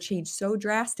changed so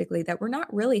drastically that we're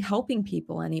not really helping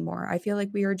people anymore. I feel like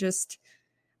we are just,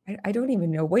 I don't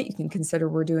even know what you can consider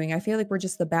we're doing. I feel like we're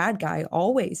just the bad guy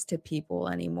always to people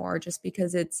anymore, just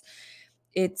because it's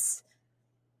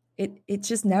it's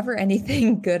just never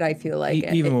anything good. I feel like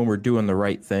Even when we're doing the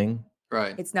right thing,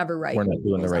 Right. it's never right we're in not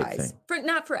doing the people's right eyes. thing.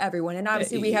 Not for everyone. And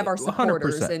obviously we have our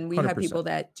supporters 100%, and we have people 100%.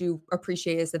 that do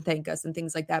appreciate us and thank us and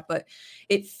things like that. But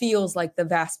it feels like the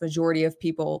vast majority of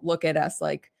people look at us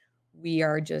like we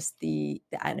are just the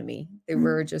enemy.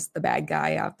 We're just the bad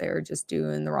guy out there just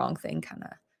doing the wrong thing, kind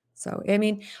of. So, I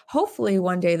mean, hopefully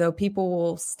one day though, people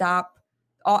will stop.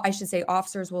 I should say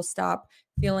officers will stop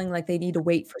feeling like they need to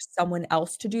wait for someone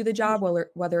else to do the job,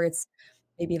 whether it's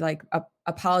maybe like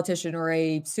a politician or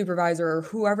a supervisor or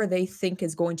whoever they think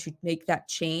is going to make that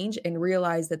change, and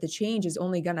realize that the change is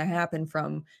only going to happen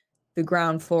from the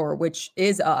ground floor, which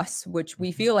is us, which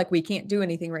we feel like we can't do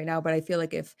anything right now. But I feel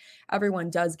like if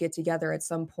everyone does get together at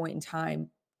some point in time,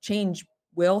 change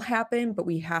will happen, but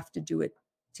we have to do it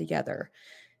together,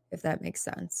 if that makes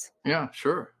sense. Yeah,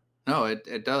 sure. No,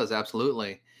 it does,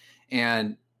 absolutely.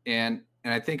 And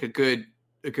I think a good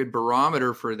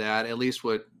barometer for that, at least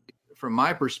what from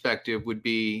my perspective, would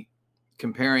be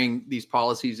comparing these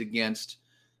policies against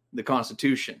the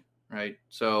Constitution, right?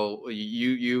 So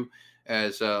you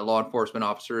as law enforcement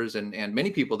officers and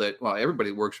many people that, well, everybody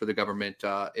that works for the government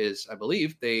is, I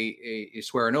believe, they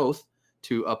swear an oath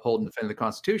to uphold and defend the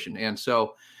Constitution. And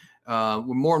so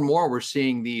more and more we're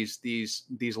seeing these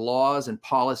laws and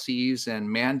policies and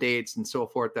mandates and so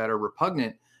forth that are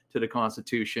repugnant to the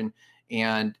Constitution.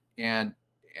 And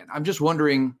I'm just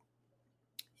wondering,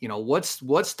 what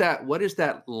is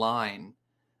that line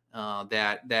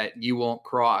that you won't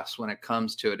cross when it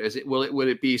comes to it? Would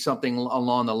it be something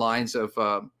along the lines of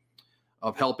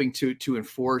helping to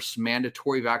enforce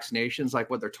mandatory vaccinations like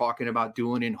what they're talking about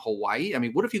doing in Hawaii? I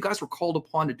mean, what if you guys were called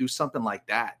upon to do something like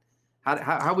that?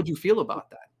 How would you feel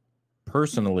about that?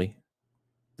 Personally,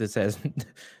 this has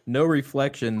no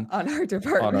reflection on our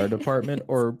department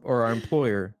or our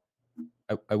employer.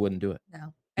 I wouldn't do it.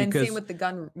 No. And same with the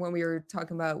gun, when we were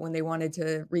talking about when they wanted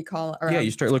to recall. Or, you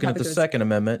start looking at the Second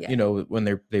Amendment, yeah.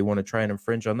 When they want to try and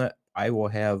infringe on that, I will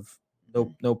have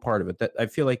no part of it. That I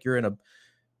feel like you're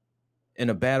in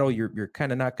a battle, you're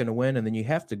kind of not going to win. And then you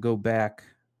have to go back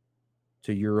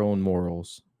to your own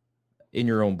morals, in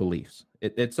your own beliefs.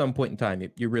 At some point in time,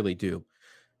 you really do.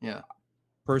 Yeah.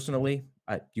 Personally,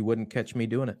 you wouldn't catch me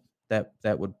doing it.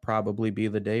 That would probably be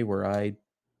the day where I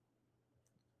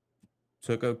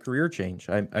took a career change.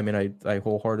 I mean, I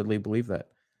wholeheartedly believe that.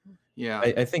 Yeah.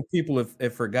 I think people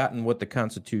have forgotten what the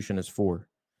Constitution is for.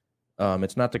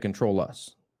 It's not to control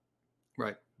us.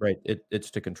 Right. Right.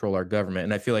 It's to control our government.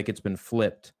 And I feel like it's been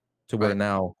flipped to where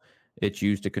now it's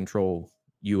used to control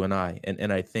you and I.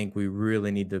 And I think we really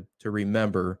need to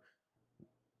remember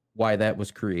why that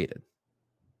was created.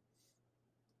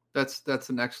 That's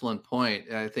an excellent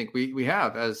point. I think we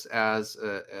have as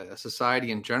a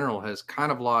society in general has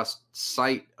kind of lost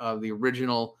sight of the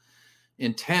original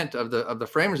intent of the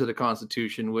framers of the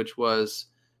Constitution, which was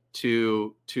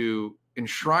to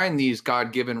enshrine these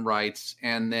God-given rights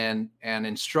and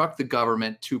instruct the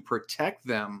government to protect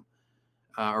them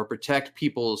or protect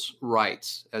people's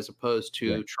rights, as opposed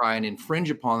to try and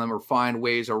infringe upon them or find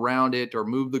ways around it or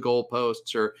move the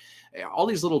goalposts or all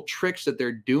these little tricks that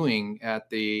they're doing at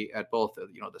both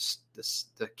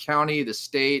the county, the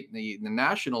state, the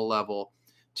national level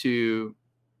to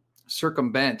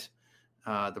circumvent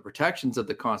the protections of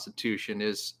the Constitution.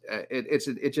 It's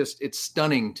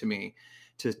stunning to me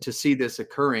to see this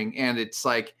occurring. And it's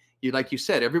like you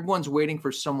said, everyone's waiting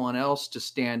for someone else to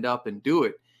stand up and do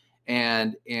it.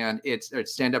 And it's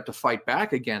stand up to fight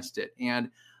back against it. And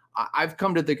I've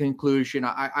come to the conclusion.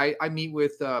 I meet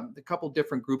with a couple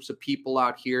different groups of people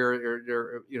out here.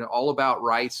 They're all about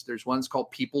rights. There's one's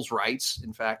called People's Rights,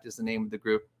 in fact, is the name of the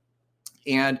group.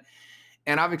 And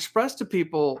I've expressed to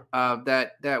people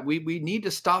that we need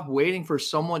to stop waiting for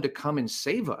someone to come and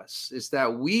save us. Is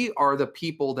that we are the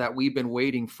people that we've been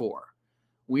waiting for.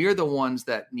 We are the ones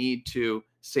that need to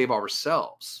save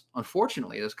ourselves.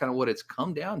 Unfortunately, that's kind of what it's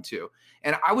come down to.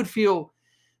 And I would feel,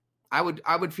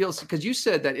 because you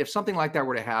said that if something like that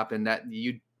were to happen, that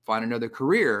you'd find another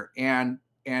career. And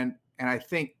I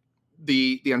think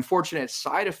the unfortunate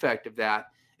side effect of that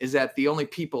is that the only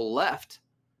people left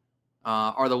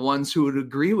are the ones who would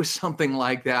agree with something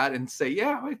like that and say,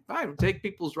 yeah, I take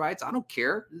people's rights. I don't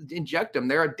care. Inject them.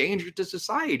 They're a danger to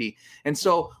society. And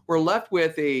so we're left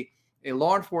with a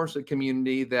law enforcement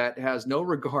community that has no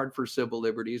regard for civil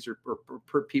liberties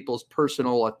or people's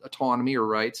personal autonomy or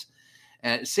rights.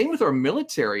 And same with our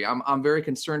military. I'm very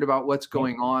concerned about what's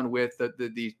going on with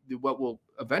the what will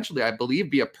eventually, I believe,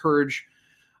 be a purge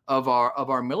of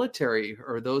our military,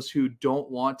 or those who don't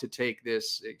want to take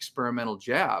this experimental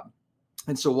jab.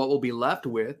 And so what we'll be left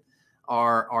with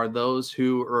are those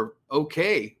who are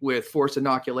okay with forced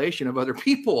inoculation of other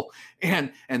people.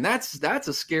 And that's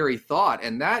a scary thought.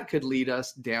 And that could lead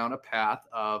us down a path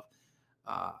of,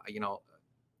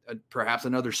 perhaps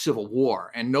another civil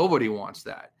war, and nobody wants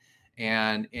that.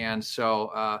 And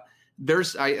so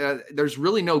there's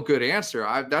really no good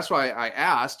answer. That's why I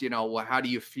asked, well, how do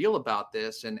you feel about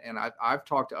this? And I've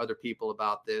talked to other people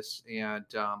about this, and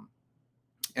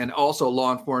also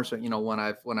law enforcement,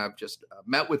 when I've just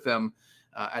met with them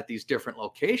at these different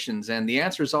locations, and the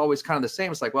answer is always kind of the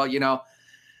same. It's like, well,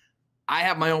 I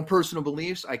have my own personal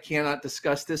beliefs. I cannot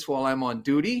discuss this while I'm on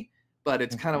duty, but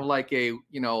it's kind of like a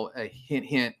hint,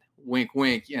 hint, wink,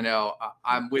 wink,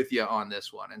 I'm with you on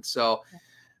this one. And so,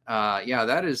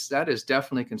 that is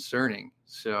definitely concerning.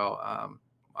 So,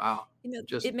 wow.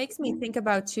 It makes me think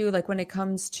about too, like when it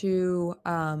comes to,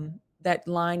 that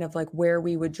line of like where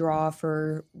we would draw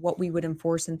for what we would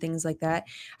enforce and things like that.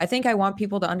 I think I want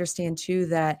people to understand too,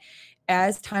 that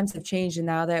as times have changed and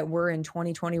now that we're in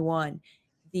 2021,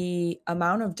 the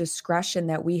amount of discretion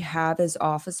that we have as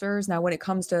officers now, when it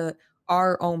comes to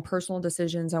our own personal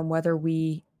decisions on whether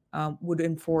we would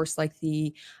enforce like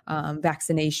the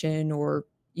vaccination or,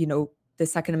 the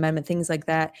Second Amendment, things like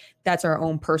that, that's our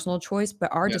own personal choice.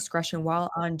 But our discretion while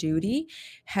on duty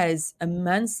has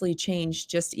immensely changed,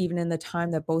 just even in the time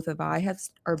that both of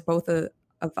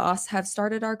us have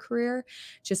started our career,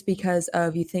 just because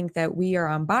of, you think that we are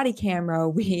on body camera,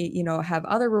 we, have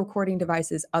other recording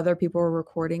devices, other people are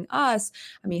recording us.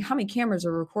 I mean, how many cameras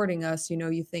are recording us?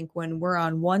 You think when we're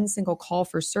on one single call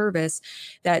for service,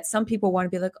 that some people want to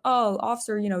be like, oh,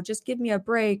 officer, just give me a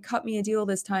break, cut me a deal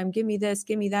this time, give me this,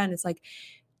 give me that. And it's like,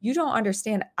 you don't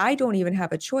understand. I don't even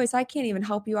have a choice. I can't even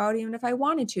help you out even if I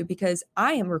wanted to, because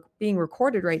I am being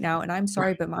recorded right now. And I'm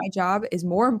sorry, but my job is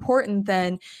more important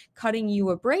than cutting you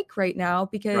a break right now,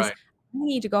 because I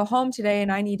need to go home today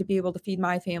and I need to be able to feed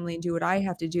my family and do what I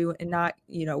have to do, and not,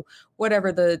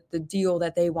 whatever the deal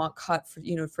that they want cut for,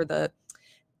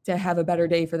 to have a better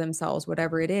day for themselves,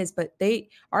 whatever it is. But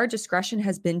our discretion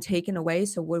has been taken away.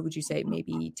 So what would you say,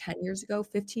 maybe 10 years ago,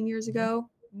 15 years ago,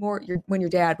 when your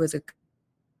dad was a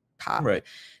cop, right?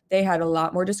 They had a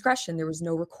lot more discretion. There was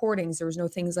no recordings. There was no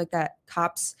things like that.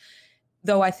 Cops,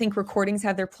 though I think recordings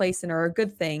have their place and are a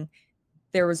good thing,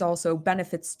 there was also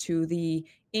benefits to the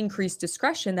increased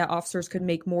discretion, that officers could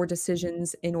make more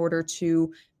decisions in order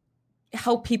to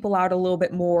help people out a little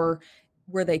bit more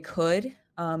where they could.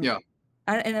 And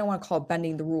I don't want to call it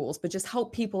bending the rules, but just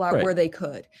help people out where they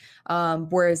could.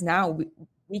 Whereas now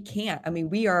we can't. I mean,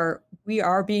 we are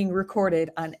being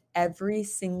recorded on every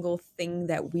single thing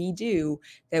that we do,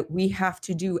 that we have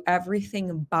to do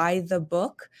everything by the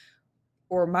book,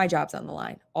 or my job's on the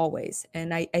line always.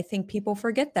 And I think people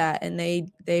forget that, and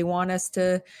they want us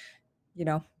to,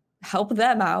 help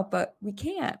them out, but we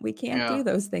can't do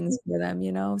those things for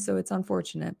them, so it's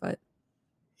unfortunate, but.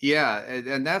 Yeah.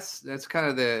 And that's kind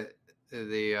of the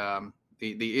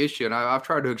issue. And I've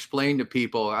tried to explain to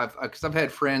people, because I've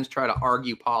had friends try to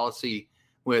argue policy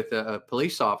with a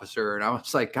police officer, and I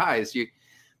was like, guys,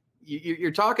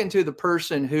 you're talking to the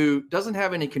person who doesn't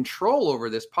have any control over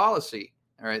this policy.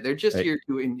 All right, they're just here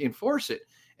to enforce it.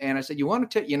 And I said, you want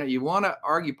to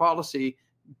argue policy,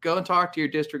 go and talk to your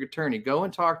district attorney, go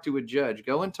and talk to a judge,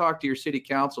 go and talk to your city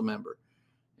council member.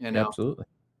 Absolutely.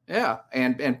 Yeah.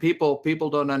 And people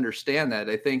don't understand that.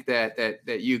 They think that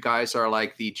you guys are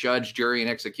like the judge, jury, and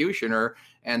executioner,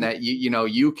 and that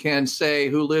you can say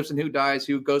who lives and who dies,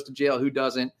 who goes to jail, who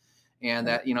doesn't, and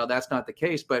that that's not the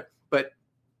case. But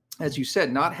as you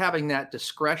said, not having that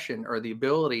discretion or the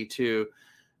ability to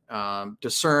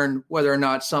discern whether or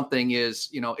not something is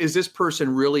this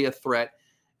person really a threat?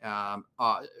 Is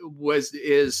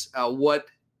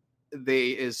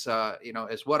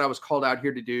what I was called out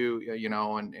here to do,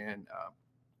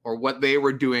 or what they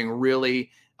were doing really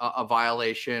a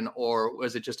violation, or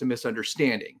was it just a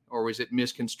misunderstanding, or was it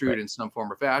misconstrued in some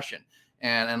form or fashion?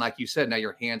 And like you said, now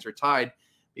your hands are tied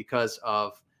because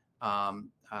of,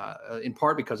 in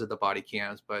part because of the body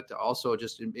cams, but also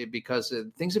just because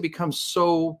things have become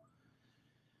so,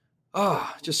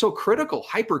 just so critical,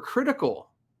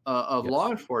 hypercritical of law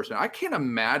enforcement. I can't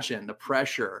imagine the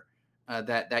pressure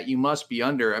that you must be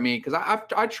under. I mean, because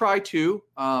I try to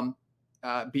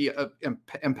be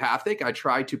empathic. I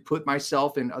try to put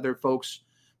myself in other folks'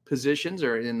 positions,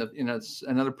 or in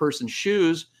another person's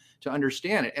shoes, to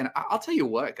understand it. And I'll tell you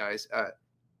what, guys,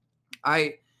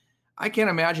 I can't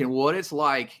imagine what it's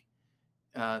like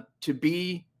to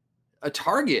be a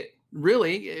target.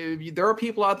 Really, there are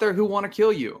people out there who want to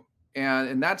kill you,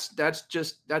 and that's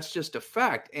just a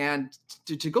fact. And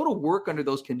to go to work under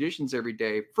those conditions every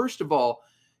day, first of all,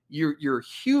 you're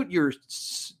huge, you're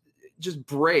just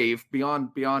brave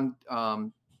beyond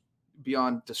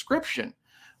description.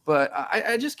 But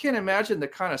I just can't imagine the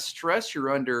kind of stress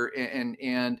you're under,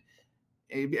 and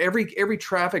every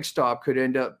traffic stop could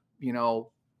end up,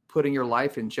 putting your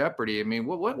life in jeopardy. I mean,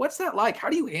 what's that like? How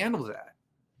do you handle that?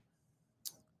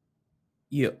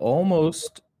 You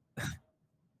almost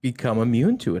become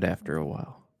immune to it after a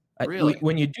while. Really?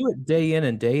 When you do it day in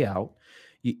and day out,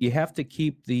 you have to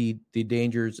keep the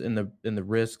dangers and the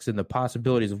risks and the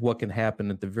possibilities of what can happen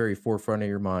at the very forefront of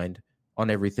your mind on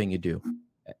everything you do.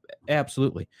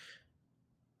 Absolutely.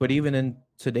 But even in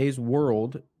today's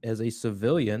world, as a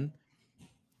civilian,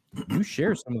 you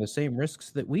share some of the same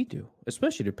risks that we do,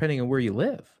 especially depending on where you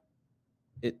live.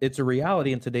 It's a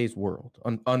reality in today's world,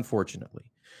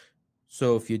 unfortunately.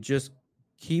 So if you just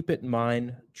keep it in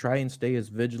mind, try and stay as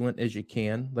vigilant as you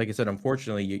can. Like I said,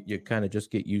 unfortunately, you kind of just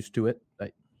get used to it.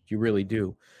 You really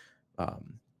do.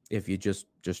 If you just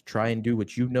try and do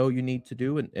what you need to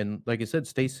do, and like I said,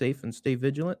 stay safe and stay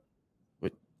vigilant.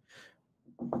 But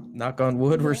knock on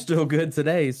wood, we're still good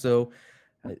today. So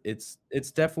it's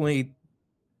definitely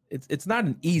it's not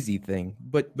an easy thing,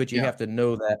 but you have to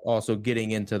know that also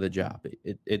getting into the job,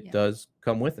 it does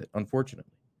come with it, unfortunately.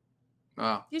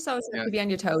 Wow. You just always have to be on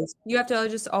your toes. You have to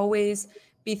just always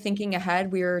be thinking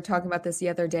ahead. We were talking about this the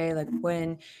other day, like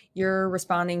when you're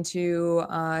responding to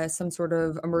some sort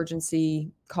of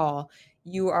emergency call,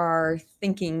 you are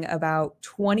thinking about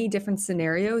 20 different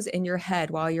scenarios in your head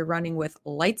while you're running with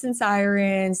lights and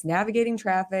sirens, navigating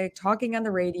traffic, talking on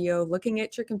the radio, looking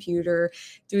at your computer,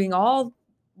 doing all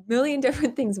million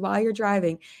different things while you're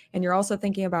driving. And you're also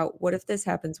thinking about, what if this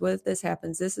happens? What if this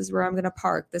happens? This is where I'm going to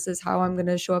park. This is how I'm going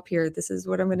to show up here. This is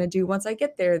what I'm going to do once I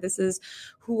get there. This is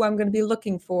who I'm going to be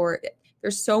looking for.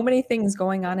 There's so many things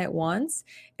going on at once.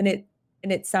 And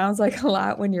it sounds like a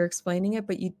lot when you're explaining it,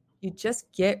 but you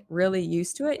just get really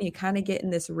used to it, and you kind of get in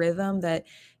this rhythm that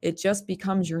it just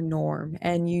becomes your norm,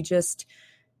 and you just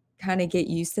kind of get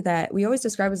used to that. We always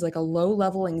describe it as like a low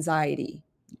level anxiety.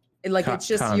 Like it's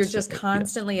just, you're just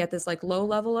constantly at this like low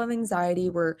level of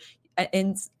anxiety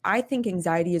and I think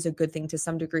anxiety is a good thing to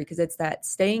some degree, because it's that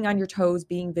staying on your toes,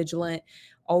 being vigilant,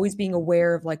 always being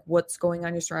aware of like what's going on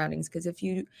in your surroundings. Because if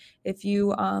you what's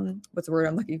the word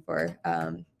I'm looking for?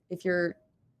 If you're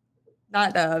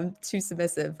not too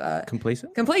submissive,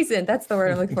 complacent, that's the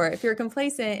word I'm looking for. If you're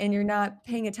complacent and you're not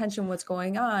paying attention what's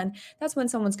going on, that's when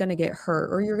someone's going to get hurt,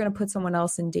 or you're going to put someone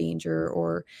else in danger,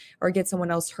 or get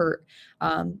someone else hurt.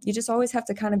 You just always have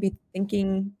to kind of be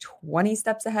thinking 20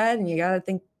 steps ahead, and you got to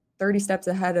think 30 steps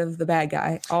ahead of the bad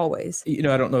guy always. I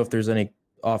don't know if there's any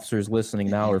officers listening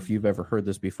now, or if you've ever heard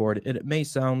this before. It may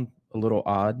sound a little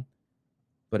odd,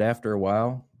 but after a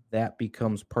while, that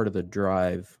becomes part of the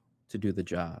drive to do the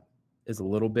job. Is a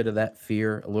little bit of that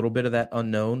fear, a little bit of that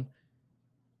unknown.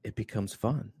 It becomes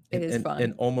fun. It is fun.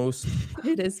 And almost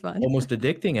it is fun. Almost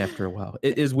addicting after a while.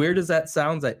 As weird as that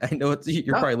sounds, I know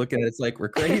you're probably looking at it, it's like we're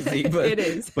crazy, but it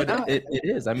is. But it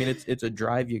is. I mean, it's a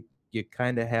drive you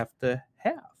kind of have to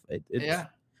have.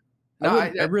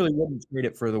 I really wouldn't trade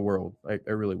it for the world.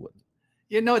 I really wouldn't.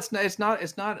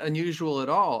 It's not unusual at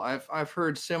all. I've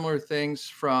heard similar things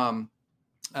from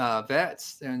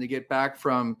vets, and they get back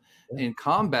from in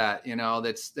combat,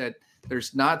 that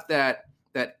there's not that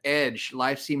edge.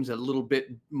 Life seems a little bit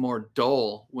more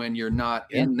dull when you're not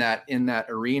in that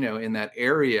arena, in that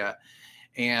area.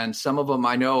 And some of them,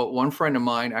 I know one friend of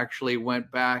mine actually went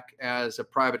back as a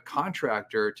private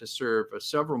contractor to serve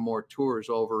several more tours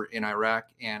over in Iraq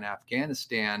and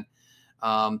Afghanistan,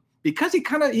 because he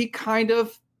kind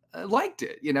of liked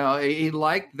it. He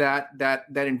liked that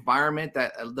environment,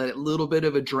 that little bit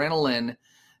of adrenaline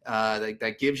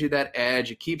that gives you that edge.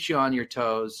 It keeps you on your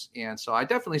toes. And so I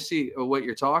definitely see what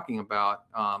you're talking about.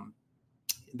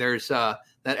 There's that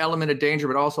element of danger,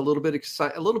 but also a little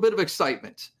bit of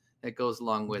excitement that goes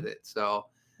along with it. So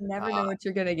you never know what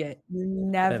you're going to get. You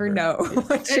never know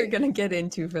what you're going to get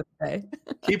into for the day.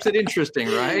 Keeps it interesting,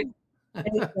 right?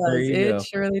 It does. It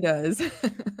surely does.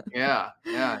 Yeah,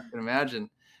 I can imagine.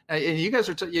 And you guys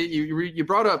are you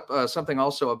brought up something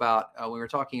also about when we were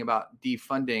talking about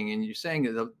defunding, and you're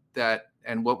saying that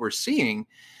and what we're seeing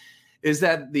is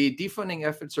that the defunding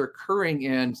efforts are occurring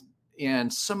in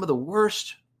some of the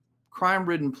worst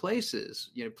crime-ridden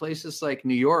places. Places like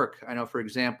New York. I know, for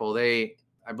example, I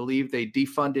believe they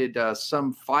defunded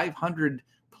some 500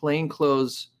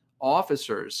 plainclothes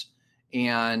officers,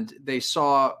 and they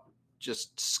saw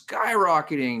just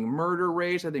skyrocketing murder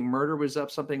rates. I think murder was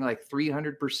up something like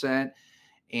 300%,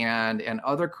 and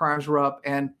other crimes were up.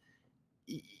 And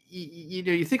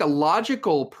you think a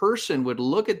logical person would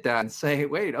look at that and say,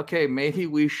 wait, okay, maybe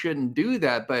we shouldn't do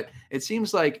that. But it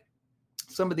seems like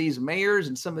some of these mayors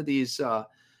and some of these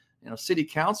city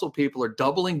council people are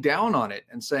doubling down on it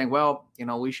and saying, well,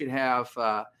 we should have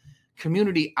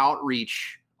community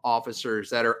outreach officers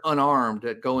that are unarmed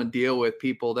that go and deal with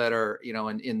people that are,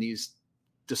 in these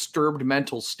disturbed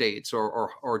mental states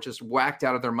or just whacked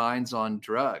out of their minds on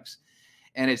drugs.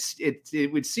 And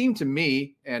it would seem to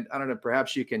me, and I don't know,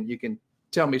 perhaps you can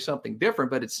tell me something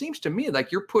different, but it seems to me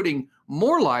like you're putting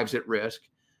more lives at risk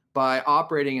by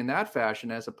operating in that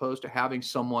fashion, as opposed to having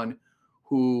someone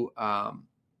who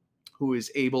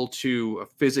is able to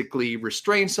physically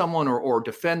restrain someone or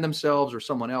defend themselves or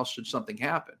someone else should something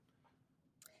happen.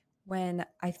 When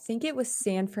I think it was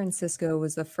San Francisco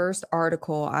was the first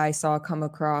article I saw come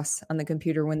across on the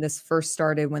computer when this first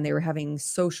started, when they were having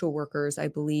social workers, I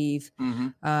believe,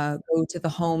 go to the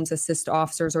homes, assist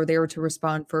officers, or they were to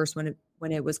respond first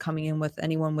when it was coming in with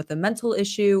anyone with a mental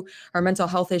issue or mental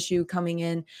health issue coming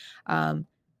in.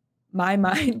 My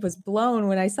mind was blown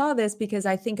when I saw this, because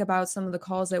I think about some of the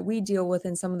calls that we deal with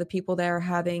and some of the people that are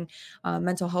having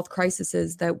mental health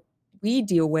crises that we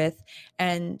deal with.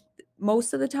 And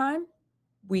most of the time,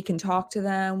 we can talk to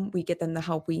them, we get them the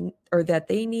help that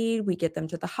they need, we get them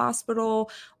to the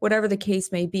hospital, whatever the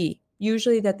case may be.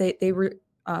 Usually that they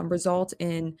result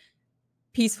in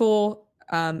peaceful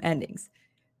endings.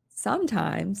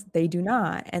 Sometimes they do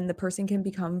not, and the person can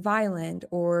become violent,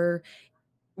 or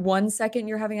 1 second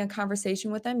you're having a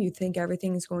conversation with them, you think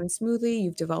everything is going smoothly,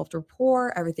 you've developed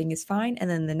rapport, everything is fine,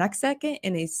 and then the next second,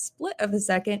 in a split of a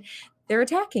second, they're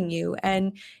attacking you.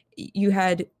 And you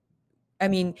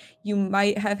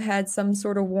might have had some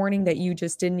sort of warning that you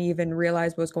just didn't even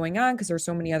realize was going on because there's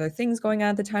so many other things going on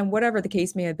at the time, whatever the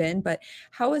case may have been. But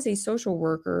how is a social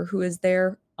worker who is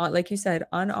there, like you said,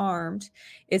 unarmed,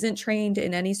 isn't trained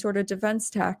in any sort of defense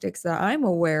tactics that I'm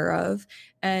aware of,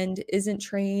 and isn't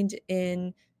trained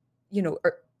in,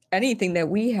 or anything that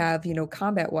we have,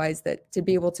 combat wise, that to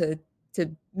be able to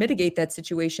mitigate that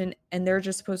situation, and they're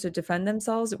just supposed to defend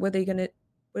themselves? What are they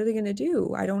going to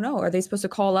do? I don't know. Are they supposed to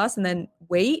call us and then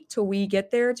wait till we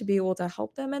get there to be able to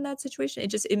help them in that situation?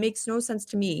 It makes no sense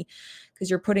to me, because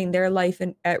you're putting their life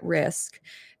at risk.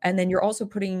 And then you're also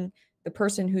putting the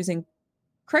person who's in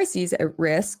crises at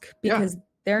risk, because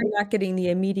they're not getting the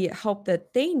immediate help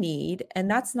that they need.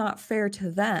 And that's not fair to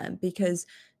them, because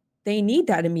they need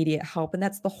that immediate help. And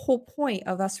that's the whole point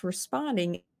of us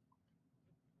responding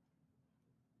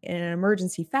in an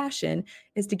emergency fashion,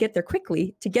 is to get there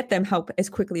quickly, to get them help as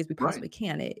quickly as we possibly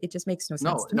can. It just makes no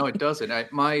sense to me. No, it doesn't.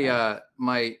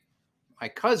 My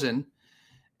cousin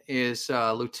is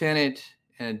a lieutenant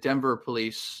in Denver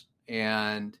police,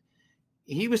 and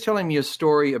he was telling me a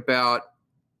story about,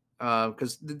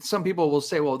 because some people will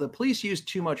say, well, the police use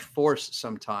too much force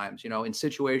sometimes, in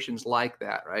situations like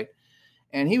that, right?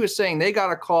 And he was saying they got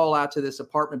a call out to this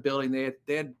apartment building.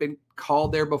 They had been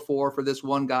called there before for this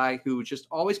one guy who just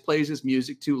always plays his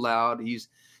music too loud. He's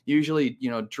usually,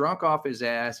 drunk off his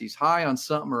ass. He's high on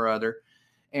something or other.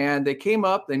 And they came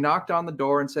up, they knocked on the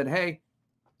door and said, hey,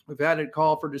 we've had a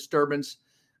call for disturbance,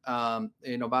 about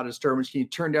a disturbance. Can you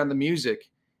turn down the music?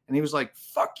 And he was like,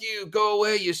 fuck you, go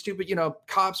away, you stupid,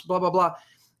 cops, blah, blah, blah.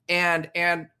 And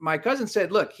my cousin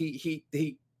said, look, he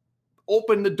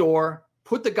opened the door,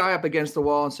 put the guy up against the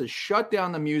wall and said, shut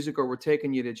down the music or we're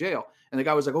taking you to jail. And the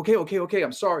guy was like, okay.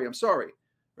 I'm sorry.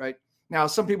 Right. Now,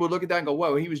 some people would look at that and go,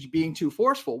 whoa, he was being too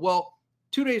forceful. Well,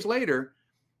 2 days later,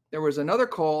 there was another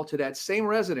call to that same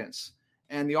residence.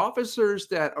 And the officers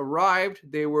that arrived,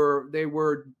 they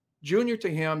were junior to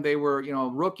him. They were,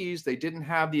 rookies. They didn't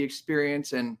have the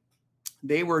experience, and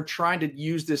they were trying to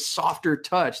use this softer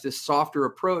touch, this softer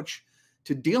approach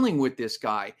to dealing with this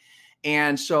guy.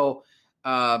 And so,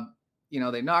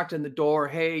 they knocked on the door.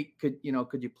 Hey, could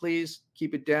you please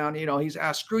keep it down? He's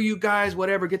asked, screw you guys,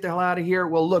 whatever, get the hell out of here.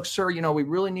 Well, look, sir, we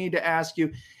really need to ask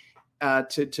you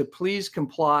to please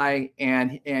comply.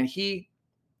 And he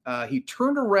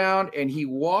turned around and he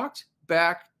walked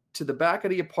back to the back of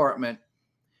the apartment.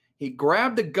 He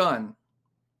grabbed the gun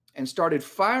and started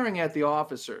firing at the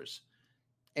officers,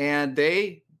 and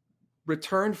they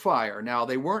returned fire. Now,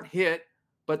 they weren't hit,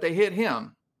 but they hit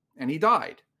him and he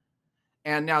died.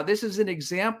 And now this is an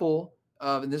example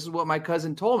of, and this is what my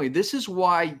cousin told me, this is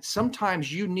why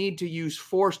sometimes you need to use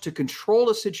force to control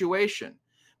a situation,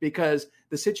 because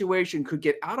the situation could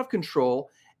get out of control.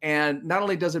 And not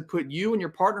only does it put you and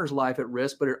your partner's life at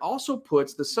risk, but it also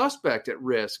puts the suspect at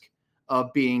risk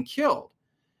of being killed.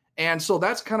 And so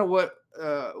that's kind of what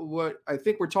I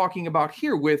think we're talking about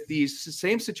here with these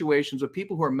same situations with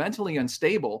people who are mentally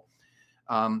unstable.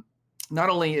 Not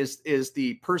only is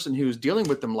the person who's dealing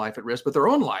with them life at risk, but their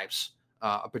own lives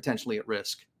are potentially at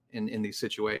risk in these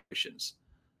situations.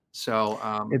 So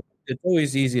it's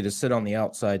always easy to sit on the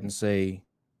outside and say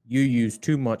you use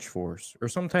too much force, or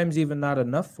sometimes even not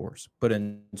enough force. But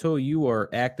until you are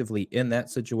actively in that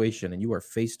situation and you are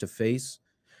face to face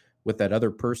with that other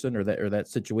person or that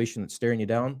situation that's staring you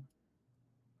down,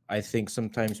 I think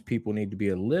sometimes people need to be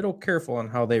a little careful on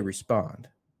how they respond.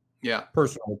 Yeah.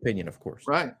 Personal opinion, of course.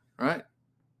 Right.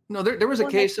 No, there was a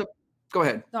case of. Go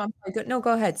ahead. No, I'm sorry. No,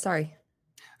 go ahead. Sorry.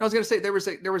 I was going to say there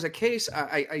was a case.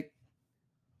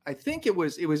 I think it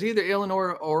was either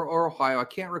Illinois or Ohio. I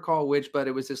can't recall which, but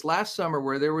it was this last summer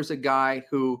where there was a guy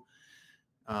who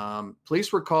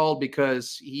police were called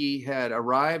because he had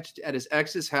arrived at his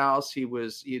ex's house. He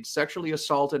had sexually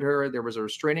assaulted her. There was a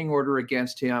restraining order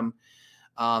against him.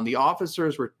 The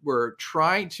officers were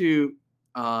trying to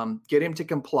get him to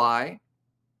comply,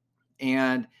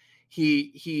 and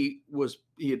he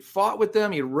had fought with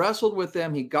them. He had wrestled with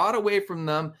them. He got away from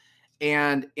them.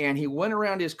 And he went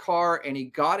around his car and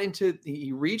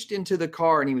he reached into the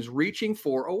car and he was reaching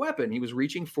for a weapon. He was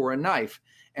reaching for a knife,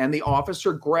 and the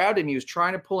officer grabbed him. He was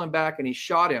trying to pull him back and he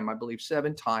shot him, I believe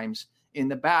 7 times in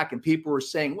the back. And people were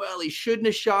saying, well, he shouldn't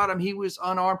have shot him. He was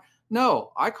unarmed.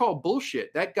 No, I call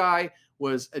bullshit. That guy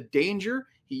was a danger.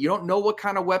 You don't know what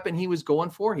kind of weapon he was going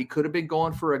for. He could have been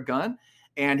going for a gun.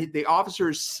 And the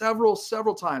officers several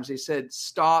times, they said,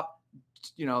 stop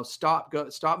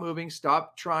moving,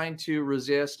 stop trying to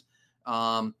resist.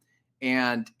 And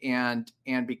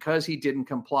because he didn't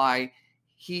comply,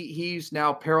 he's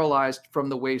now paralyzed from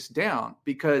the waist down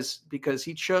because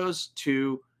he chose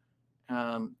to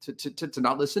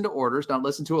not listen to orders, not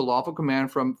listen to a lawful command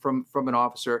from an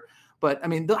officer. But I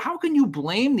mean, how can you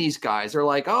blame these guys? They're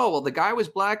like, oh, well, the guy was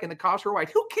black and the cops were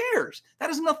white. Who cares? That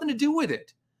has nothing to do with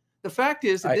it. The fact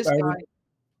is that this guy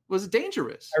was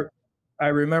dangerous. I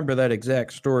remember that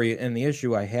exact story, and the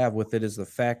issue I have with it is the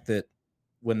fact that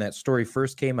when that story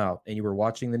first came out and you were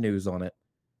watching the news on it,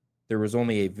 there was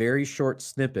only a very short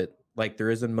snippet, like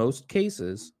there is in most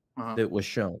cases, that was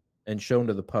shown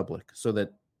to the public so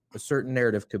that a certain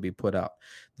narrative could be put out.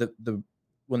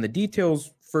 When the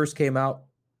details first came out,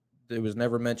 it was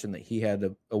never mentioned that he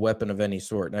had a weapon of any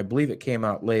sort. And I believe it came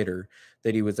out later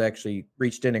that he was actually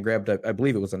reached in and grabbed I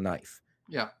believe it was a knife.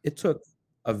 Yeah. It took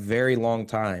a very long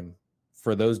time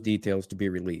for those details to be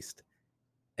released.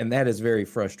 And that is very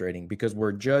frustrating because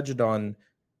we're judged on,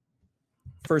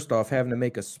 first off, having to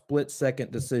make a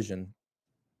split-second decision,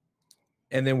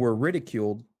 and then we're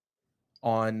ridiculed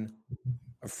on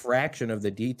a fraction of the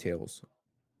details,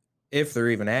 if they're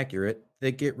even accurate,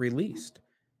 that get released.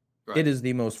 Right. It is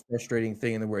the most frustrating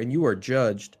thing in the world. And you are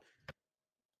judged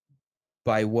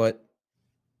by what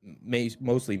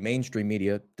mostly mainstream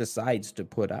media decides to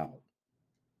put out.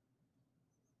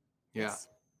 Yeah.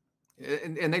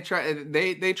 And they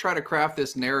try to craft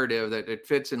this narrative that it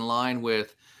fits in line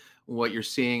with what you're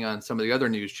seeing on some of the other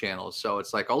news channels. So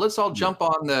it's like, oh, let's all jump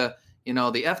on the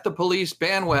F the police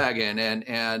bandwagon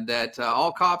and that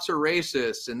all cops are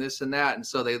racist and this and that. And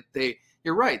so they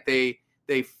you're right.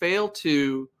 They fail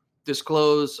to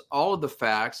disclose all of the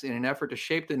facts in an effort to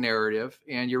shape the narrative.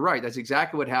 And you're right. That's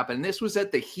exactly what happened. And this was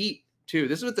at the heat too.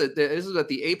 This was at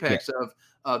the apex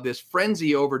of this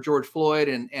frenzy over George Floyd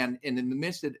and in the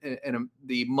midst of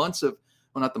the months of,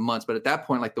 well, not the months, but at that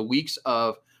point, like the weeks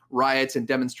of riots and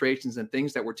demonstrations and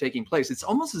things that were taking place. It's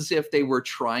almost as if they were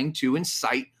trying to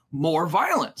incite more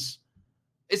violence.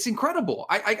 It's incredible.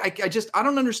 I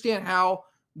don't understand how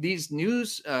these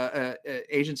news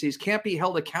agencies can't be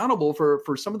held accountable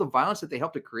for some of the violence that they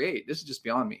helped to create. This is just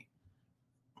beyond me.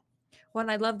 Well,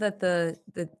 and I love that the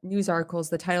news articles,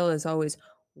 the title is always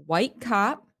 "White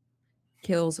Cop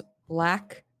Kills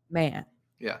Black Man."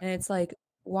 Yeah. And it's like,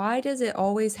 why does it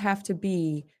always have to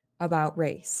be about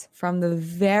race? From the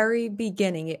very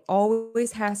beginning, it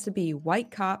always has to be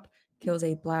white cop kills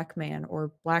a black man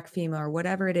or black female or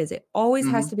whatever it is. It always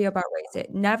has to be about race.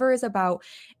 It never is about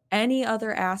any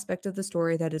other aspect of the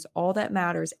story. That is all that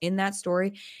matters in that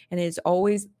story. And it's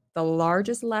always the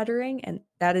largest lettering, and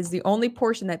that is the only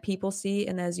portion that people see,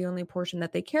 and that is the only portion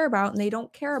that they care about, and they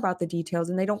don't care about the details,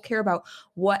 and they don't care about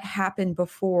what happened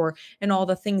before and all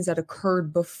the things that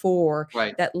occurred before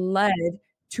that led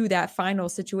to that final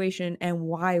situation and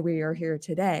why we are here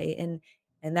today. And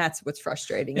that's what's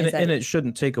frustrating. And it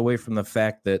shouldn't take away from the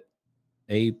fact that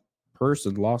a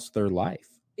person lost their life.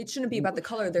 It shouldn't be about the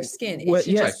color of their skin. It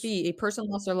should just be a person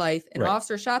lost their life. An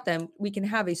officer shot them. We can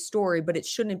have a story, but it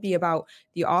shouldn't be about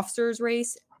the officer's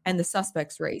race and the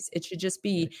suspect's race. It should just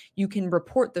be, you can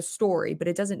report the story, but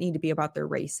it doesn't need to be about their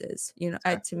races. You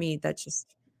know, to me, that's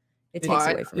just, it takes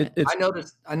away from it. I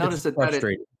noticed that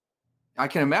frustrating. I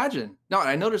can imagine. No,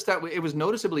 I noticed that it was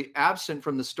noticeably absent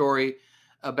from the story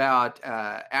about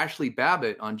Ashley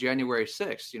Babbitt on January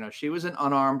 6th. You know, she was an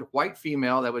unarmed white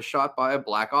female that was shot by a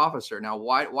black officer. Now,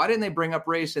 why didn't they bring up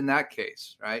race in that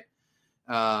case, right?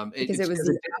 Because it was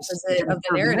the opposite of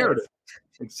the narrative.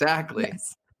 Exactly.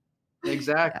 Yes.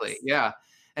 Exactly. Yes. Yeah.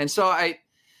 And so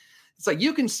it's like,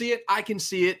 you can see it, I can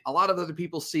see it, a lot of other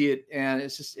people see it, and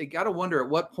it's just, you got to wonder at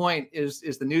what point is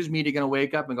the news media going to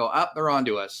wake up and go, they're on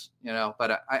to us, you know?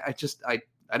 But I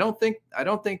don't think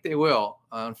they will.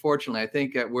 Unfortunately, I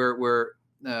think that we're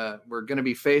going to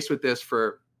be faced with this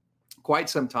for quite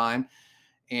some time.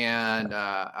 And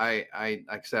like I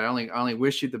said, I only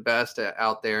wish you the best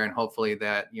out there, and hopefully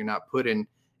that you're not put in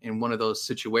one of those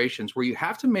situations where you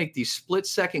have to make these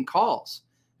split-second calls.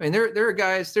 I mean, there are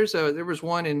guys. There was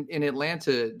one in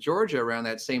Atlanta, Georgia, around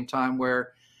that same time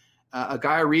where a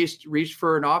guy reached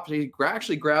for an officer. He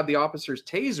actually grabbed the officer's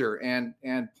taser and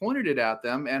pointed it at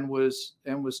them and was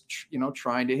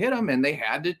trying to hit him, and they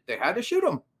had to shoot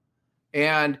him.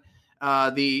 And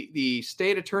the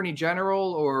state attorney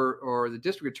general or the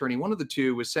district attorney, one of the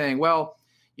two, was saying, well,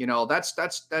 you know, that's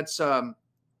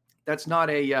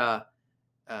not a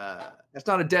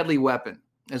deadly weapon,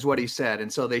 is what he said.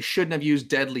 And so they shouldn't have used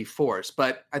deadly force.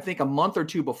 But I think a month or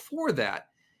two before that,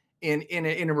 in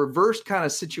a reversed kind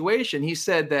of situation, he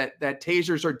said that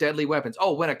tasers are deadly weapons.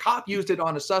 Oh, when a cop used it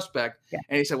on a suspect,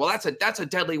 and he said, well, that's a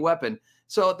deadly weapon.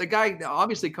 So the guy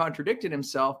obviously contradicted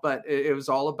himself, but it was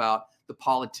all about the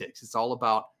politics. It's all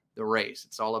about the race.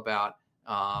 It's all about,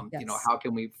 how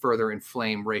can we further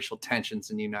inflame racial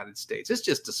tensions in the United States? It's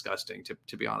just disgusting,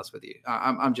 to be honest with you.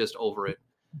 I'm just over it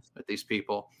with these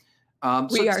people.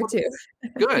 We are too.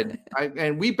 Good.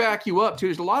 And we back you up too.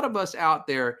 There's a lot of us out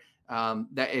there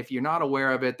that, if you're not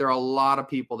aware of it, there are a lot of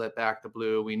people that back the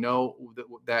blue. We know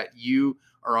that you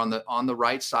are on the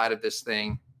right side of this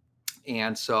thing.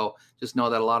 And so just know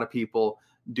that a lot of people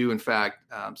do, in fact,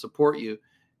 support you.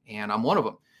 And I'm one of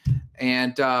them.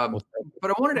 And but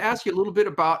I wanted to ask you a little bit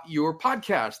about your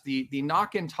podcast, the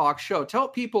Knock and Talk show. Tell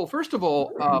people, first of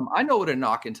all, I know what a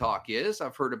knock and talk is.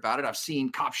 I've heard about it. I've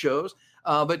seen cop shows.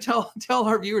 But tell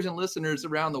our viewers and listeners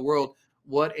around the world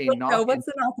what a knock. No, what's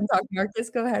the knock and talk, Marcus?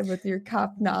 Go ahead with your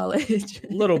cop knowledge.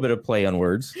 A little bit of play on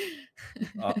words,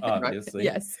 obviously.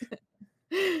 Yes.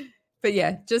 But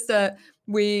yeah, just a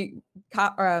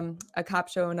cop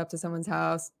showing up to someone's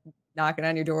house, knocking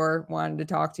on your door, wanted to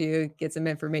talk to you, get some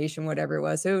information, whatever it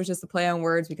was. So it was just a play on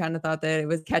words. We kind of thought that it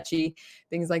was catchy,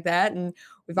 things like that. And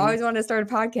we've always wanted to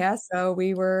start a podcast. So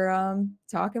we were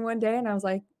talking one day, and I was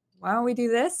like, why don't we do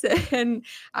this? And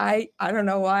I don't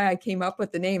know why I came up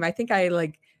with the name. I think I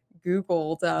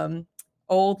Googled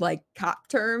old cop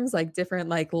terms, different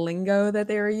lingo that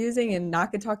they were using, and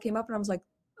Knock and Talk came up, and I was like,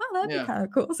 oh, that'd be kind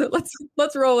of cool. So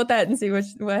let's roll with that and see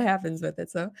what happens with it.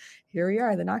 So here we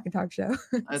are, the Knock and Talk show.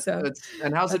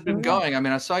 And how's it been going? I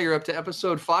mean, I saw you're up to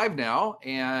episode 5 now,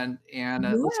 and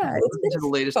it's the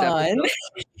latest fun.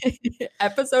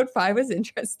 Episode 5 was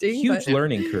interesting. Huge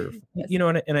learning curve. Yes. You know,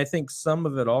 and I think some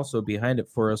of it also behind it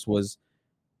for us was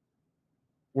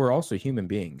we're also human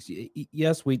beings.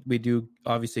 Yes, we do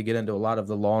obviously get into a lot of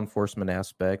the law enforcement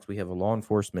aspects. We have a law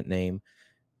enforcement name.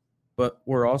 But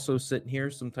we're also sitting here.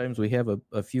 Sometimes we have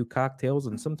a few cocktails,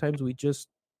 and sometimes we just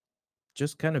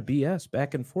kind of BS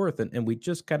back and forth. And we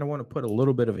just kind of want to put a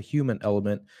little bit of a human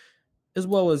element, as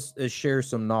well as share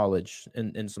some knowledge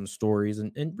and some stories,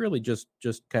 and really just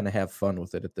kind of have fun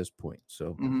with it at this point.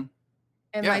 So, and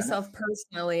myself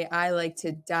personally, I like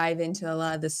to dive into a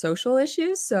lot of the social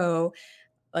issues. So,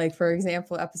 for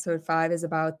example, episode 5 is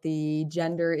about the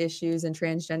gender issues and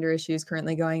transgender issues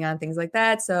currently going on, things like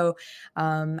that. So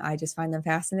I just find them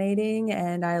fascinating,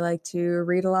 and I like to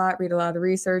read a lot of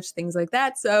research, things like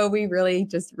that. So we really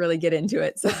get into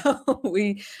it. So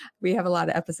we have a lot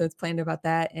of episodes planned about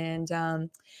that. And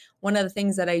one of the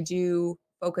things that I do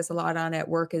focus a lot on at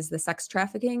work is the sex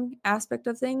trafficking aspect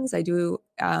of things. I do,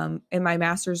 in my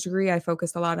master's degree, I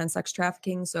focused a lot on sex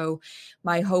trafficking. So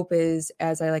my hope is,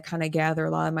 as I kind of gather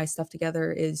a lot of my stuff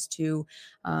together, is to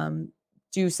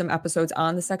do some episodes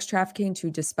on the sex trafficking to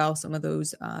dispel some of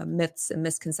those myths and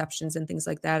misconceptions and things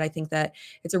like that. I think that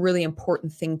it's a really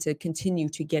important thing to continue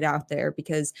to get out there,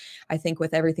 because I think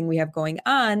with everything we have going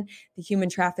on, the human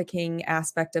trafficking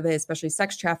aspect of it, especially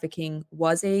sex trafficking,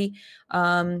 was a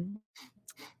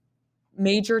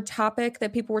major topic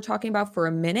that people were talking about for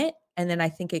a minute. And then I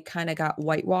think it kind of got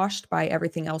whitewashed by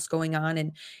everything else going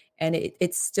on. and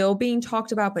it's still being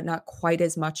talked about, but not quite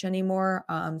as much anymore.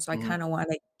 So I Mhm. kind of want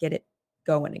to get it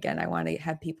going again. I want to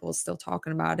have people still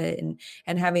talking about it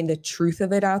and having the truth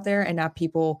of it out there, and not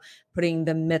people putting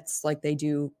the myths like they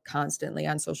do constantly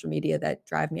on social media that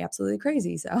drive me absolutely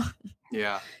crazy. So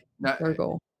Yeah. that's No, our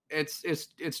goal.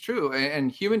 it's true,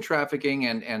 and human trafficking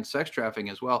and sex trafficking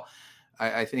as well.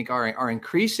 I think are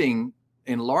increasing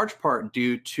in large part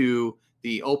due to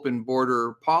the open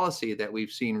border policy that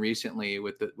we've seen recently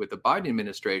with the Biden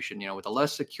administration. With a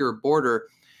less secure border,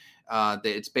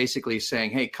 it's basically saying,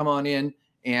 "Hey, come on in,"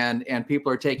 and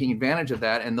people are taking advantage of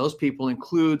that, and those people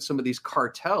include some of these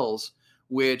cartels,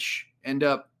 which end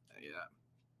up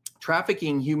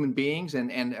trafficking human beings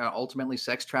and ultimately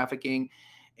sex trafficking,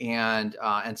 and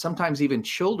sometimes even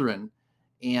children,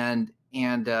 and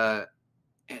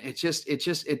it's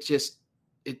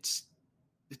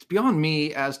it's beyond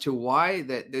me as to why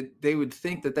that they would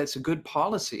think that that's a good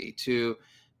policy to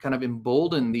kind of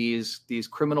embolden these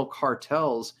criminal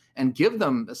cartels and give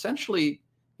them essentially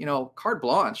carte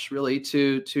blanche really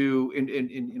to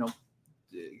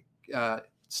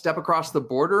step across the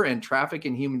border and traffic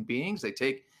in human beings. They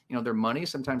take their money.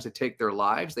 Sometimes they take their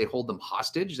lives. They hold them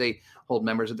hostage. They hold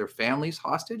members of their families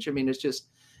hostage. I mean, it's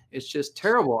just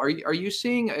terrible. Are you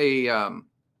seeing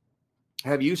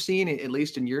have you seen, at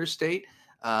least in your state,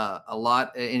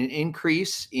 an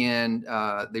increase in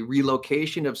the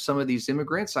relocation of some of these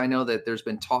immigrants? I know that there's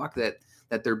been talk that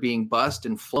they're being bussed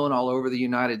and flown all over the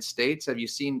United States. Have you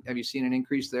seen an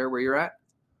increase there where you're at?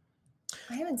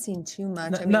 I haven't seen too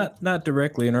much. Not, I mean, not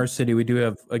directly in our city. We do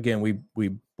have, again, we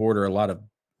border a lot of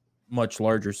much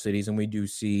larger cities, and we do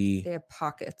see they have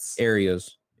pockets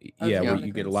areas, of yeah, where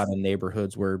you get a lot immigrants. of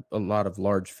neighborhoods where a lot of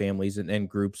large families and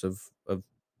groups of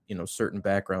certain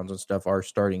backgrounds and stuff are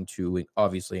starting to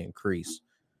obviously increase.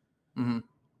 Hmm.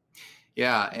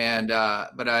 Yeah, and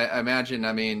but I imagine,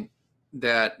 I mean,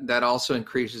 that also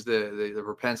increases the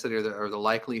propensity or the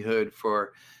likelihood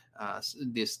for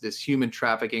this human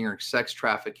trafficking or sex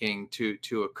trafficking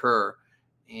to occur,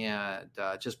 and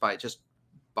just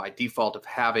by default of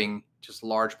having just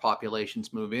large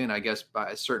populations move in, I guess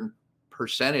by a certain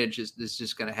percentage is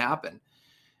just going to happen.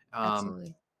 Um,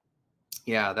 Absolutely.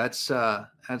 yeah, that's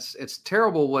it's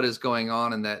terrible what is going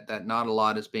on, and that not a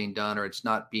lot is being done, or it's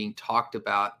not being talked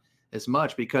about as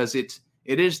much, because it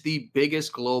is the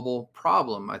biggest global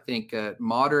problem. I think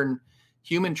modern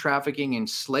human trafficking and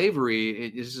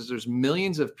slavery, there's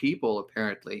millions of people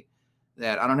apparently,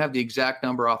 that I don't have the exact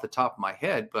number off the top of my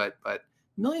head, but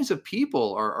millions of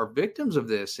people are victims of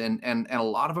this, and a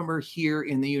lot of them are here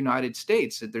in the United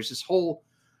States. There's this whole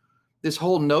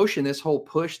notion, this whole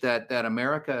push that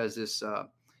America is this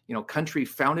country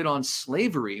founded on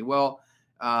slavery. Well,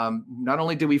 not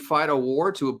only did we fight a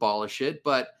war to abolish it,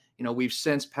 but we've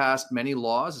since passed many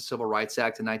laws, the Civil Rights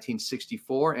Act in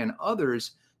 1964 and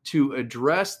others, to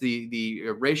address the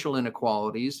racial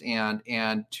inequalities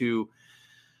and to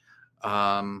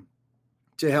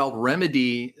help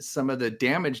remedy some of the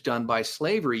damage done by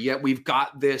slavery. Yet we've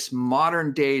got this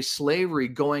modern day slavery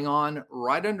going on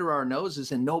right under our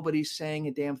noses, and nobody's saying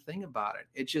a damn thing about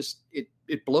it.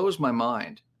 It blows my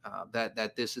mind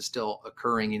that this is still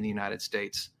occurring in the United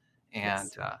States.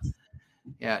 And Yes.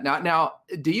 yeah, now,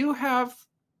 do you have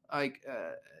like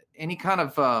any kind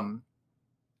of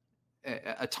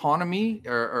autonomy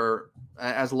or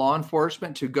as law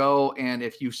enforcement to go, and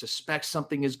if you suspect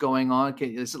something is going on,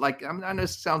 is it like, I know it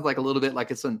sounds like a little bit like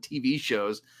it's on TV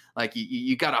shows, like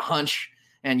you got a hunch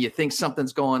and you think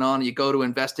something's going on and you go to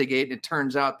investigate and it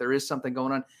turns out there is something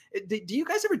going on. Do you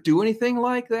guys ever do anything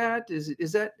like that? Is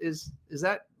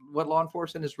that what law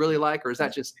enforcement is really like, or is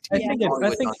that just I TV think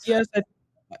Hollywood nonsense? yes,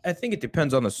 I think it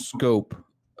depends on the scope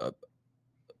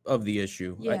of the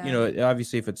issue. Yeah.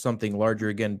 Obviously, if it's something larger,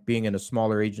 again, being in a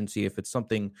smaller agency, if it's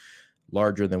something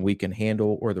larger than we can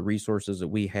handle or the resources that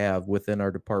we have within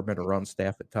our department or on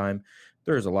staff at time,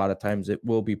 there's a lot of times it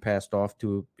will be passed off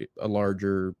to a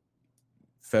larger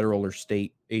federal or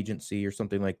state agency or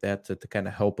something like that to kind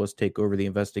of help us take over the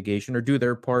investigation or do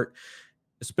their part,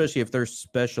 especially if they're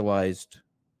specialized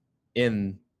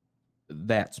in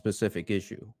that specific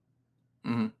issue.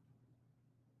 Mm-hmm.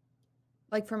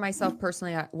 Like for myself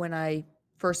personally, when I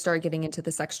first started getting into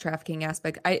the sex trafficking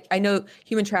aspect, I know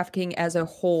human trafficking as a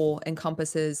whole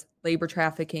encompasses labor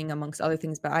trafficking amongst other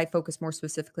things, but I focus more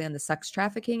specifically on the sex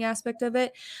trafficking aspect of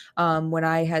it. When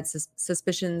I had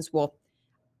suspicions, well,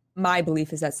 my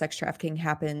belief is that sex trafficking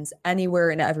happens anywhere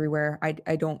and everywhere.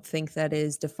 I don't think that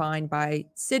is defined by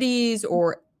cities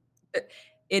or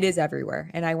it is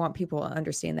everywhere. And I want people to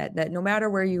understand that no matter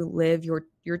where you live,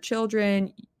 your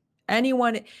children,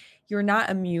 anyone, you're not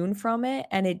immune from it,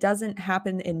 and it doesn't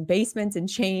happen in basements and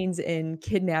chains and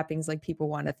kidnappings like people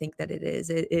want to think that it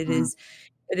is. Mhm.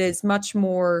 It is much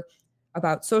more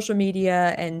about social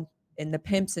media and the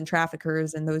pimps and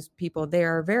traffickers and those people. They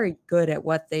are very good at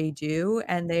what they do,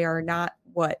 and they are not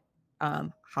what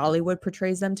Hollywood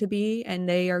portrays them to be, and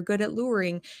they are good at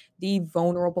luring the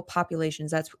vulnerable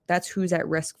populations. That's who's at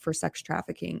risk for sex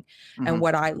trafficking. And Mhm.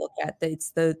 what I look at, it's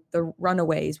the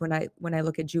runaways. When I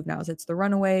look at juveniles, it's the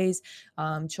runaways,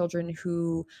 children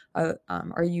who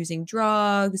are using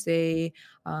drugs. They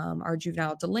are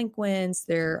juvenile delinquents.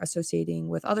 They're associating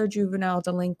with other juvenile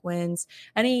delinquents.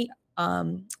 Any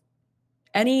um,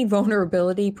 any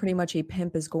vulnerability pretty much a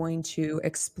pimp is going to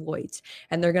exploit,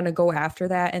 and they're going to go after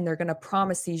that, and they're going to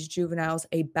promise these juveniles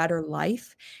a better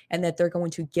life, and that they're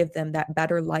going to give them that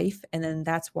better life, and then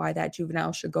that's why that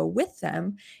juvenile should go with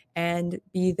them and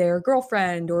be their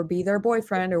girlfriend or be their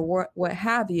boyfriend or what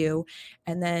have you.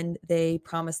 And then they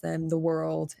promise them the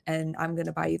world, and I'm going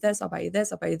to buy you this, I'll buy you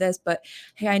this, I'll buy you this, but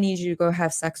hey, I need you to go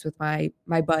have sex with my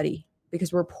buddy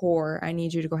because we're poor. I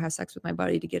need you to go have sex with my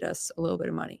buddy to get us a little bit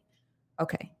of money.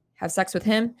 Okay, have sex with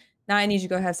him. Now I need you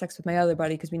to go have sex with my other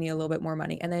buddy because we need a little bit more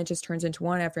money. And then it just turns into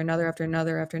one after another, after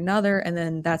another, after another. And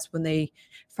then that's when they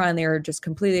finally are just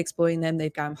completely exploiting them.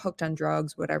 They've got them hooked on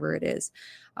drugs, whatever it is.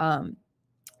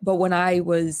 But when I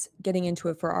was getting into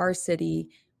it for our city,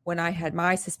 when I had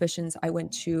my suspicions, I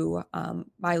went to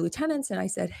my lieutenants and I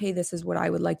said, hey, this is what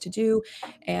I would like to do.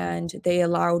 And they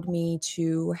allowed me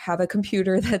to have a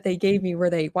computer that they gave me where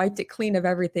they wiped it clean of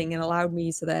everything and allowed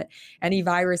me so that any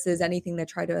viruses, anything that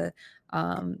tried to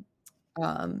um,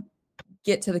 um,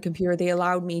 get to the computer, they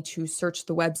allowed me to search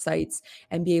the websites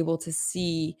and be able to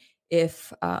see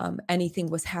if anything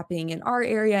was happening in our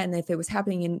area, and if it was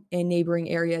happening in neighboring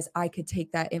areas, I could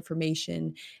take that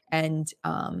information and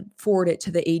forward it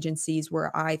to the agencies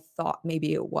where I thought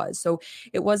maybe it was. So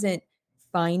it wasn't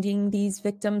finding these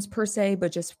victims per se,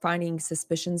 but just finding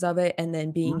suspicions of it and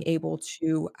then being Mhm. able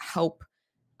to help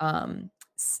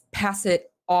pass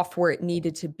it off where it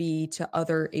needed to be to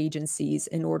other agencies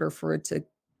in order for it to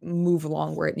move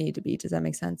along where it needed to be. Does that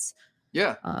make sense?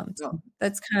 Yeah. No. So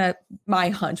that's kind of my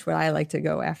hunch, what I like to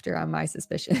go after on my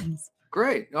suspicions.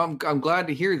 Great. I'm glad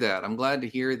to hear that. I'm glad to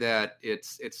hear that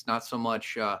it's not so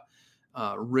much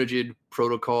rigid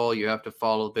protocol. You have to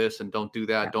follow this and don't do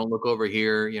that. Yeah. Don't look over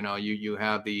here. You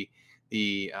have the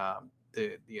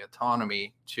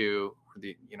autonomy to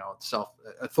the self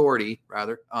authority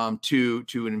rather to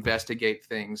investigate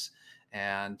things.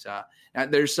 And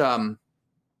there's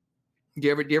do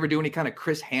you ever do any kind of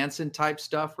Chris Hansen type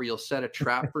stuff where you'll set a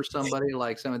trap for somebody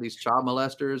like some of these child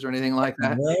molesters or anything like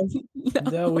that? No,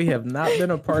 no, we have not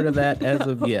been a part of that as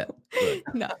of yet. But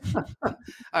No.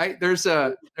 There's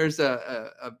I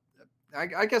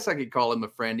guess I could call him a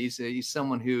friend. He's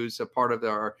someone who's a part of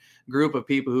our group of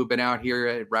people who've been out here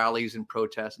at rallies and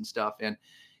protests and stuff. And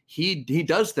he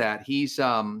does that. He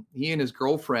and his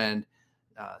girlfriend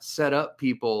set up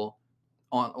people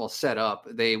set up.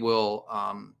 They will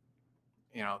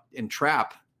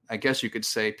entrap, I guess you could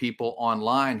say, people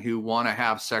online who want to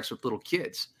have sex with little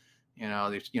kids.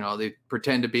 They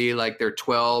pretend to be like they're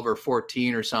 12 or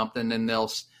 14 or something, and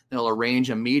they'll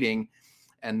arrange a meeting,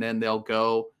 and then they'll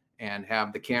go and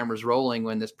have the cameras rolling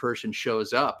when this person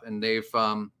shows up. And they've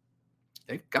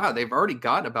already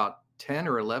got about 10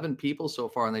 or 11 people so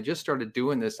far, and they just started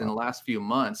doing this in the last few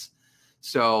months.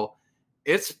 So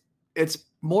it's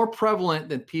more prevalent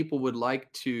than people would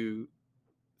like to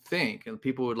think and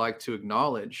people would like to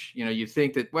acknowledge. You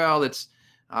think that, well, it's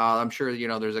I'm sure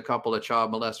there's a couple of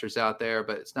child molesters out there,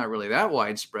 but it's not really that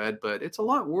widespread. But it's a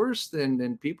lot worse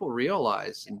than people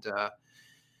realize. And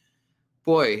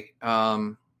boy,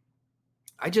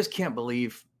 I just can't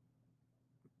believe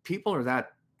people are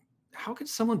that. How can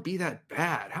someone be that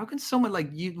bad? How can someone like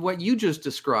you, what you just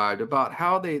described about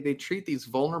how they treat these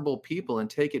vulnerable people and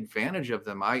take advantage of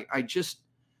them?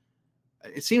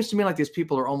 It seems to me like these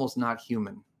people are almost not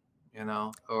human,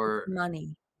 or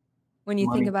Money. When you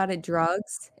think money. about it,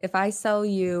 drugs, if I sell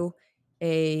you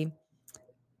a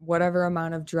whatever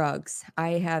amount of drugs,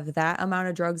 I have that amount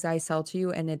of drugs I sell to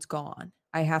you and it's gone.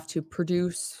 I have to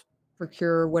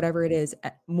procure whatever it is,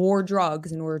 more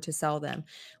drugs in order to sell them.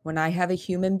 When I have a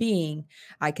human being,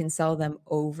 I can sell them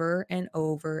over and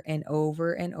over and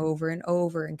over and over and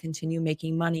over and continue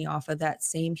making money off of that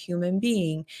same human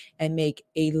being and make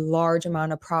a large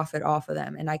amount of profit off of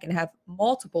them. And I can have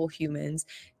multiple humans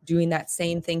doing that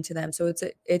same thing to them. So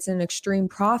it's an extreme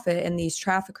profit. And these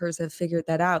traffickers have figured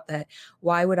that out, that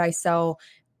why would I sell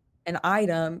an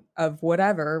item of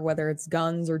whatever, whether it's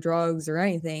guns or drugs or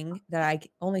anything that I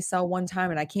only sell one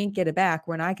time and I can't get it back,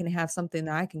 when I can have something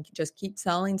that I can just keep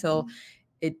selling till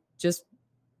it just,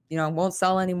 won't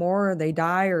sell anymore, or they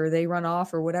die or they run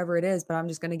off or whatever it is, but I'm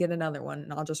just going to get another one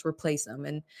and I'll just replace them.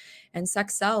 And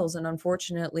sex sells. And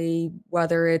unfortunately,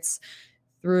 whether it's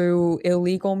through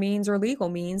illegal means or legal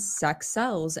means, sex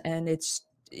sells. And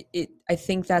I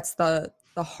think that's the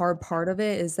hard part of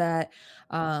it, is that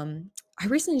I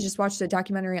recently just watched a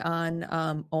documentary on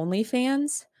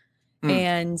OnlyFans. Hmm.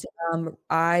 And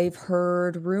I've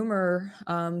heard rumor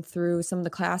through some of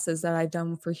the classes that I've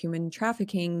done for human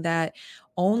trafficking that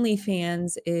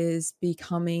OnlyFans is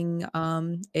becoming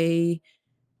a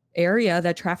area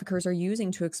that traffickers are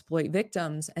using to exploit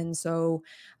victims. And so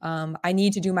I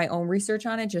need to do my own research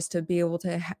on it just to be able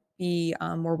to be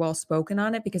more well spoken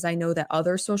on it, because I know that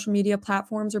other social media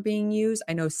platforms are being used.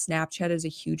 I know Snapchat is a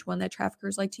huge one that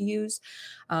traffickers like to use,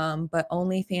 but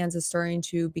OnlyFans is starting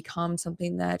to become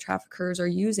something that traffickers are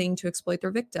using to exploit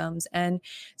their victims. And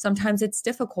sometimes it's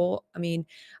difficult. I mean,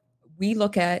 we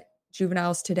look at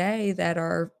juveniles today that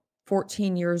are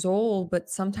 14 years old, but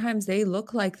sometimes they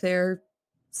look like they're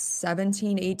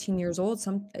 17, 18 years old.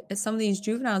 Some of these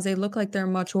juveniles, they look like they're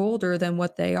much older than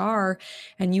what they are.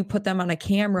 And you put them on a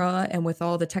camera, and with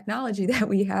all the technology that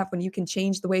we have, when you can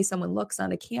change the way someone looks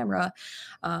on a camera,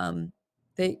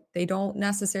 they don't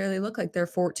necessarily look like they're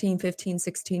 14, 15,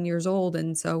 16 years old.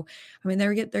 And so, I mean,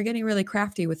 they're getting really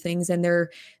crafty with things, and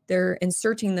they're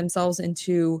inserting themselves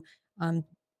into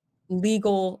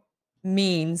legal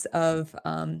means of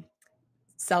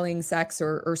selling sex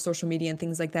or social media and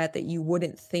things like that you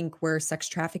wouldn't think where sex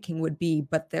trafficking would be,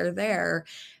 but they're there.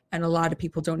 And a lot of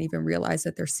people don't even realize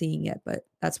that they're seeing it, but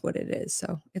that's what it is.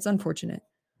 So it's unfortunate.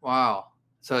 Wow.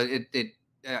 So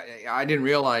I didn't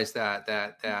realize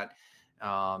that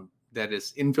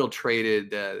is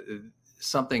infiltrated.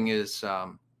 Something is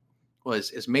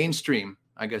mainstream,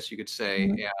 I guess you could say,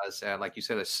 Mhm. as like you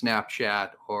said, a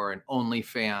Snapchat or an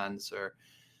OnlyFans or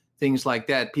things like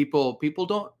that. People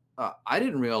don't. I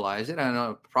didn't realize it. I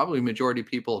know probably majority of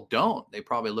people don't. They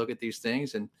probably look at these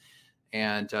things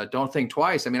and don't think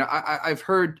twice. I mean, I've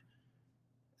heard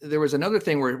there was another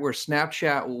thing where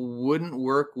Snapchat wouldn't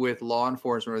work with law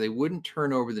enforcement, or they wouldn't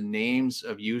turn over the names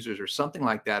of users or something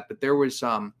like that. But there was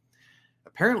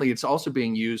apparently it's also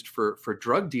being used for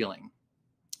drug dealing,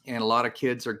 and a lot of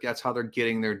kids that's how they're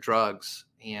getting their drugs.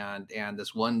 And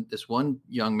this one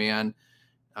young man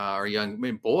or young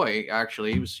boy,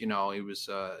 actually, he was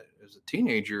a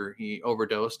teenager. He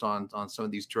overdosed on some of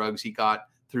these drugs he got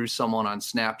through someone on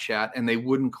Snapchat, and they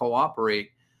wouldn't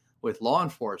cooperate with law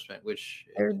enforcement, which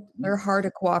They're hard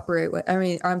to cooperate with. I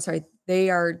mean, I'm sorry, they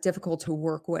are difficult to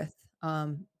work with.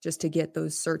 Just to get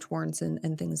those search warrants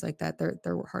and things like that,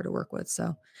 they're hard to work with.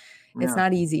 So it's yeah,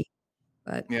 not easy,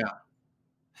 but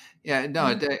yeah, no,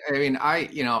 yeah. I mean,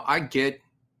 I get,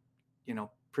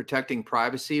 protecting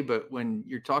privacy, but when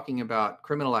you're talking about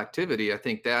criminal activity, I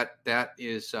think that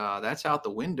is that's out the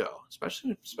window,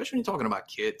 especially when you're talking about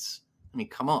kids. I mean,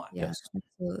 come on, Yeah, Yes. you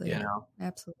absolutely. know.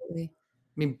 Absolutely.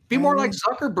 I mean, be I more like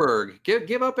agree. Zuckerberg.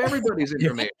 Give up everybody's Yeah,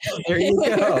 information. there you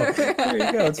go. There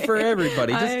you go. It's for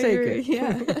everybody. I Just take agree. it.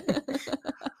 Yeah.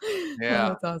 Oh, Yeah,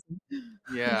 that's awesome.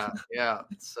 yeah.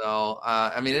 So,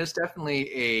 I mean, it's definitely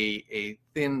a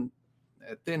thin.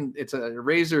 It's a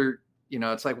razor.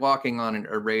 It's like walking on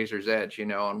a razor's edge.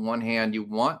 On one hand, you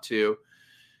want to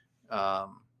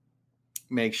um,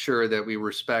 make sure that we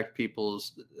respect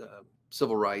people's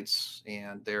civil rights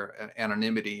and their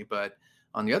anonymity, but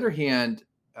on the other hand,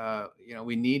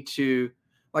 we need to,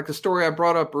 like the story I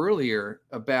brought up earlier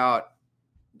about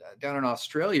down in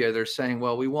Australia. They're saying,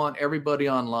 well, we want everybody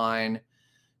online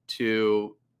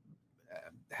to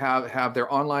have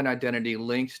their online identity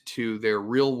linked to their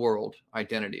real world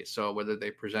identity. So whether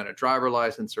they present a driver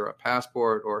license or a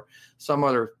passport or some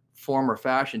other form or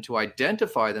fashion to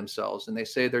identify themselves, and they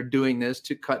say they're doing this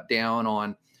to cut down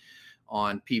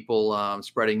on people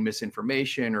spreading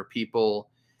misinformation or people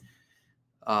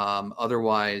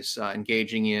otherwise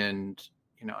engaging in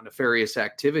nefarious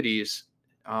activities.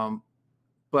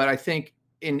 But I think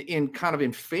in kind of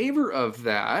in favor of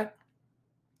that,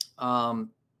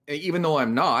 even though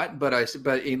I'm not, but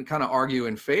in kind of argue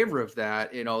in favor of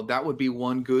that, that would be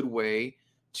one good way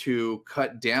to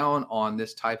cut down on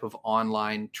this type of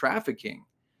online trafficking.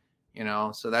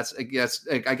 So that's, I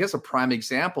guess a prime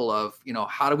example of,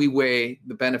 how do we weigh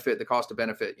the cost of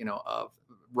benefit, of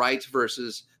rights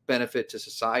versus benefit to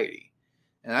society.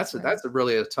 And that's Right. a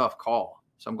really a tough call.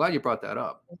 So I'm glad you brought that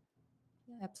up.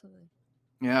 Yeah, absolutely.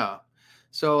 Yeah.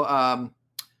 So,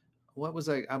 what was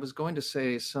I was going to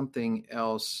say something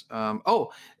else.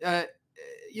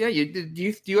 yeah,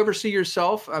 do you ever see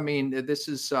yourself? I mean, this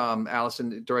is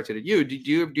Allison, directed at you. Do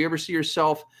you ever see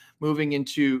yourself moving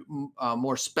into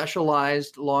more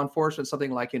specialized law enforcement,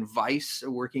 something like in Vice,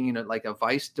 working in like a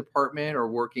Vice department, or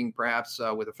working perhaps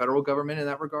with the federal government in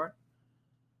that regard?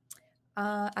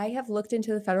 I have looked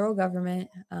into the federal government.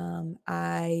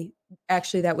 I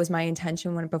actually, that was my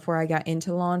intention before I got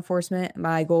into law enforcement.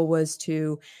 My goal was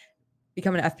to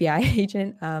become an FBI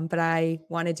agent, but I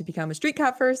wanted to become a street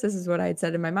cop first. This is what I had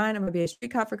said in my mind. I'm going to be a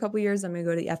street cop for a couple of years. I'm going to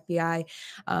go to the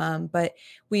FBI. But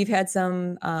we've had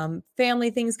some family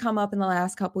things come up in the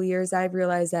last couple of years. I've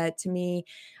realized that, to me,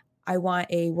 I want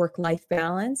a work-life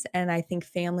balance, and I think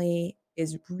family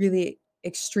is really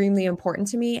extremely important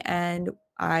to me, and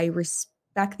I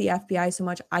respect the FBI so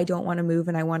much. I don't want to move,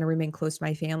 and I want to remain close to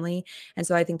my family. And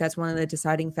so I think that's one of the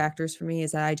deciding factors for me,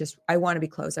 is that I want to be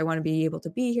close. I want to be able to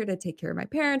be here to take care of my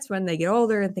parents when they get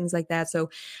older and things like that.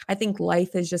 So I think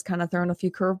life has just kind of thrown a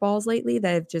few curveballs lately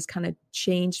that have just kind of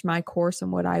changed my course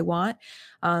and what I want.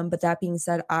 But that being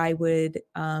said, I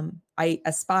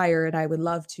aspire, and I would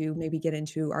love to maybe get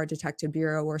into our detective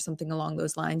bureau or something along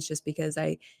those lines, just because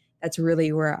that's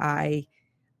really where I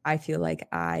feel like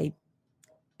I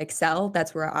excel.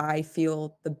 That's where I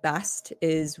feel the best,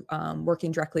 is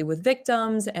working directly with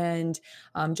victims and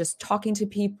just talking to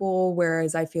people.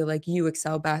 Whereas I feel like you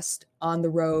excel best on the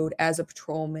road as a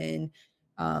patrolman,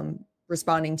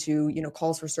 responding to,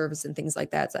 calls for service and things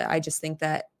like that. So I just think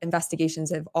that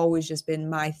investigations have always just been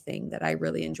my thing that I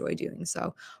really enjoy doing.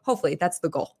 So hopefully that's the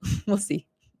goal. We'll see.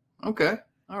 Okay.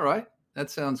 All right. That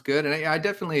sounds good. And I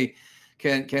definitely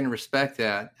can respect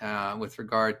that with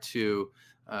regard to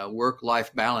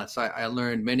work-life balance. I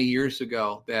learned many years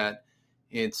ago that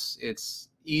it's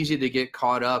easy to get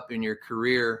caught up in your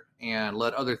career and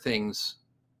let other things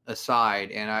aside.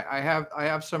 And I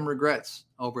have some regrets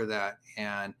over that.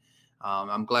 And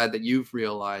I'm glad that you've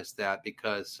realized that,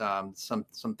 because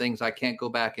some things I can't go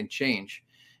back and change.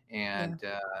 And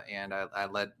I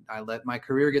let my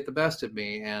career get the best of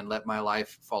me and let my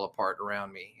life fall apart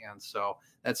around me. And so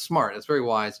that's smart. It's very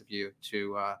wise of you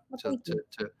to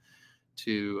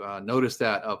notice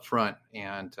that up front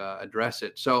and address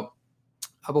it. So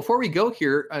before we go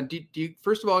here, do you,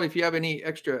 first of all, if you have any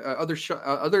extra other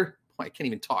I can't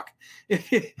even talk. If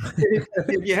you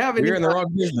have any, you're in the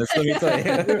wrong business, let me tell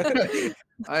you.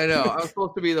 I know. I'm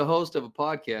supposed to be the host of a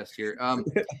podcast here.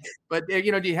 But do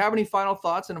you have any final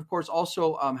thoughts? And of course,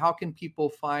 also, how can people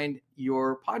find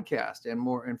your podcast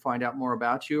and find out more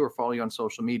about you or follow you on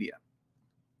social media?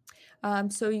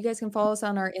 So you guys can follow us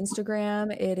on our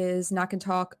Instagram. It is Knock and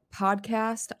Talk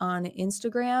Podcast on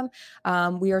Instagram.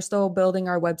 We are still building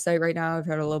our website right now. I've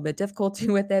had a little bit difficulty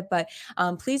with it, but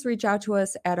please reach out to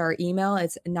us at our email.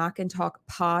 It's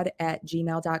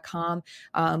knockandtalkpod@gmail.com.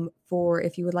 For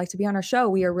if you would like to be on our show.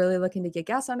 We are really looking to get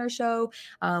guests on our show.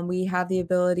 We have the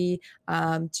ability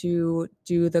to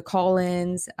do the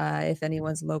call-ins. If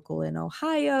anyone's local in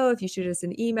Ohio, if you shoot us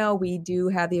an email, we do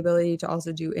have the ability to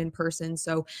also do in person.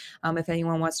 So if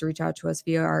anyone wants to reach out to us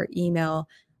via our email,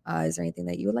 is there anything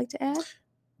that you would like to add?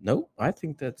 Nope, I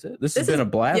think that's it. This has been a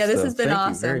blast. Yeah, this has been Thank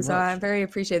awesome. So I'm very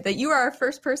appreciative that you are our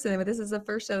first person, but this is the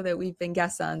first show that we've been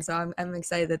guests on. So I'm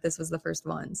excited that this was the first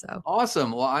one. So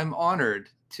awesome. Well, I'm honored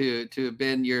to have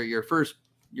been your first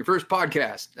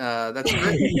podcast. That's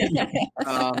great.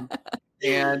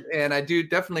 And I do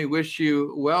definitely wish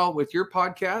you well with your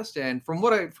podcast. And from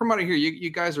what I hear, you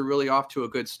guys are really off to a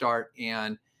good start.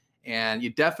 And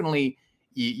you definitely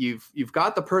you've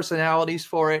got the personalities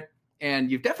for it.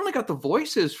 And you've definitely got the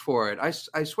voices for it. I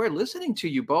swear, listening to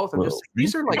you both,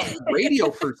 these are like radio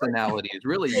personalities,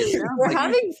 really. We're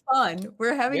having fun.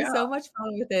 We're having so much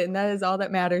fun with it, and that is all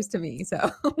that matters to me. So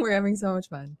we're having so much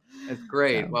fun. That's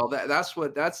great. So. Well, that's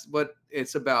what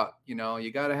it's about.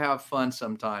 You got to have fun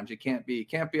sometimes. You can't be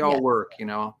all work.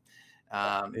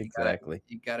 Exactly.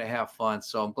 You got to have fun.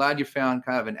 So I'm glad you found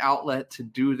kind of an outlet to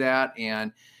do that,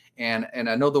 and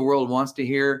I know the world wants to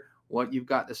hear what you've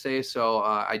got to say. So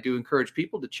I do encourage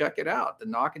people to check it out, the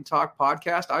Knock and Talk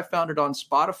podcast. I found it on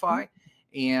Spotify,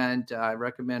 and I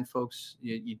recommend folks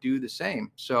you do the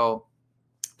same. So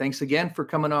thanks again for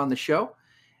coming on the show.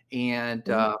 And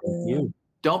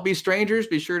don't be strangers.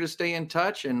 Be sure to stay in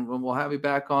touch, and we'll have you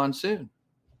back on soon.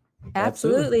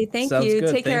 Absolutely. Thank Sounds you.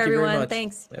 Good. Take care, everyone.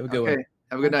 Thanks. Have a good one.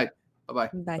 Have a good night. Bye-bye.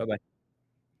 Bye. Bye-bye.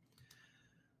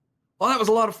 Well, that was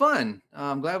a lot of fun.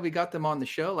 I'm glad we got them on the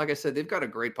show. Like I said, they've got a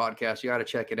great podcast. You got to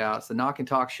check it out. It's the Knock and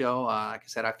Talk Show. Like I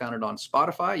said, I found it on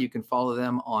Spotify. You can follow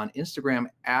them on Instagram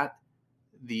at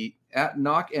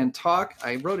Knock and Talk.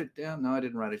 I wrote it down. No, I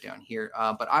didn't write it down here.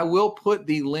 But I will put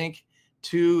the link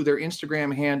to their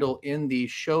Instagram handle in the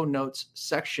show notes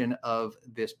section of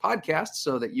this podcast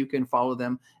so that you can follow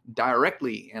them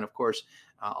directly. And of course,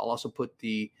 I'll also put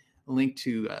the link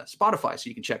to Spotify so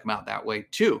you can check them out that way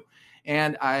too.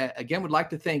 And I, again, would like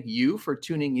to thank you for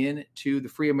tuning in to the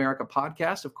Free America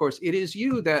podcast. Of course, it is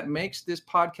you that makes this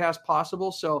podcast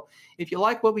possible. So if you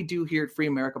like what we do here at Free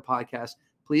America Podcast,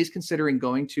 please consider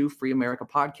going to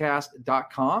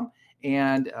freeamericapodcast.com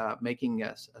and making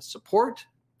a support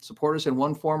us in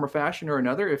one form or fashion or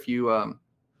another. If you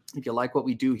like what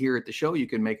we do here at the show, you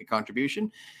can make a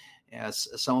contribution, as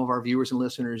some of our viewers and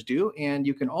listeners do. And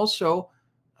you can also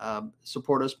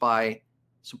support us by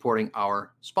supporting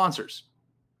our sponsors.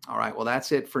 All right. Well,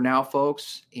 that's it for now,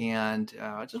 folks. And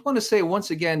I just want to say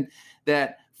once again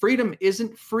that freedom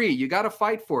isn't free. You got to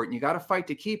fight for it, and you got to fight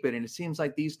to keep it. And it seems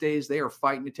like these days they are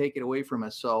fighting to take it away from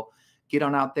us. So get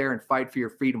on out there and fight for your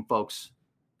freedom, folks.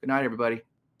 Good night, everybody.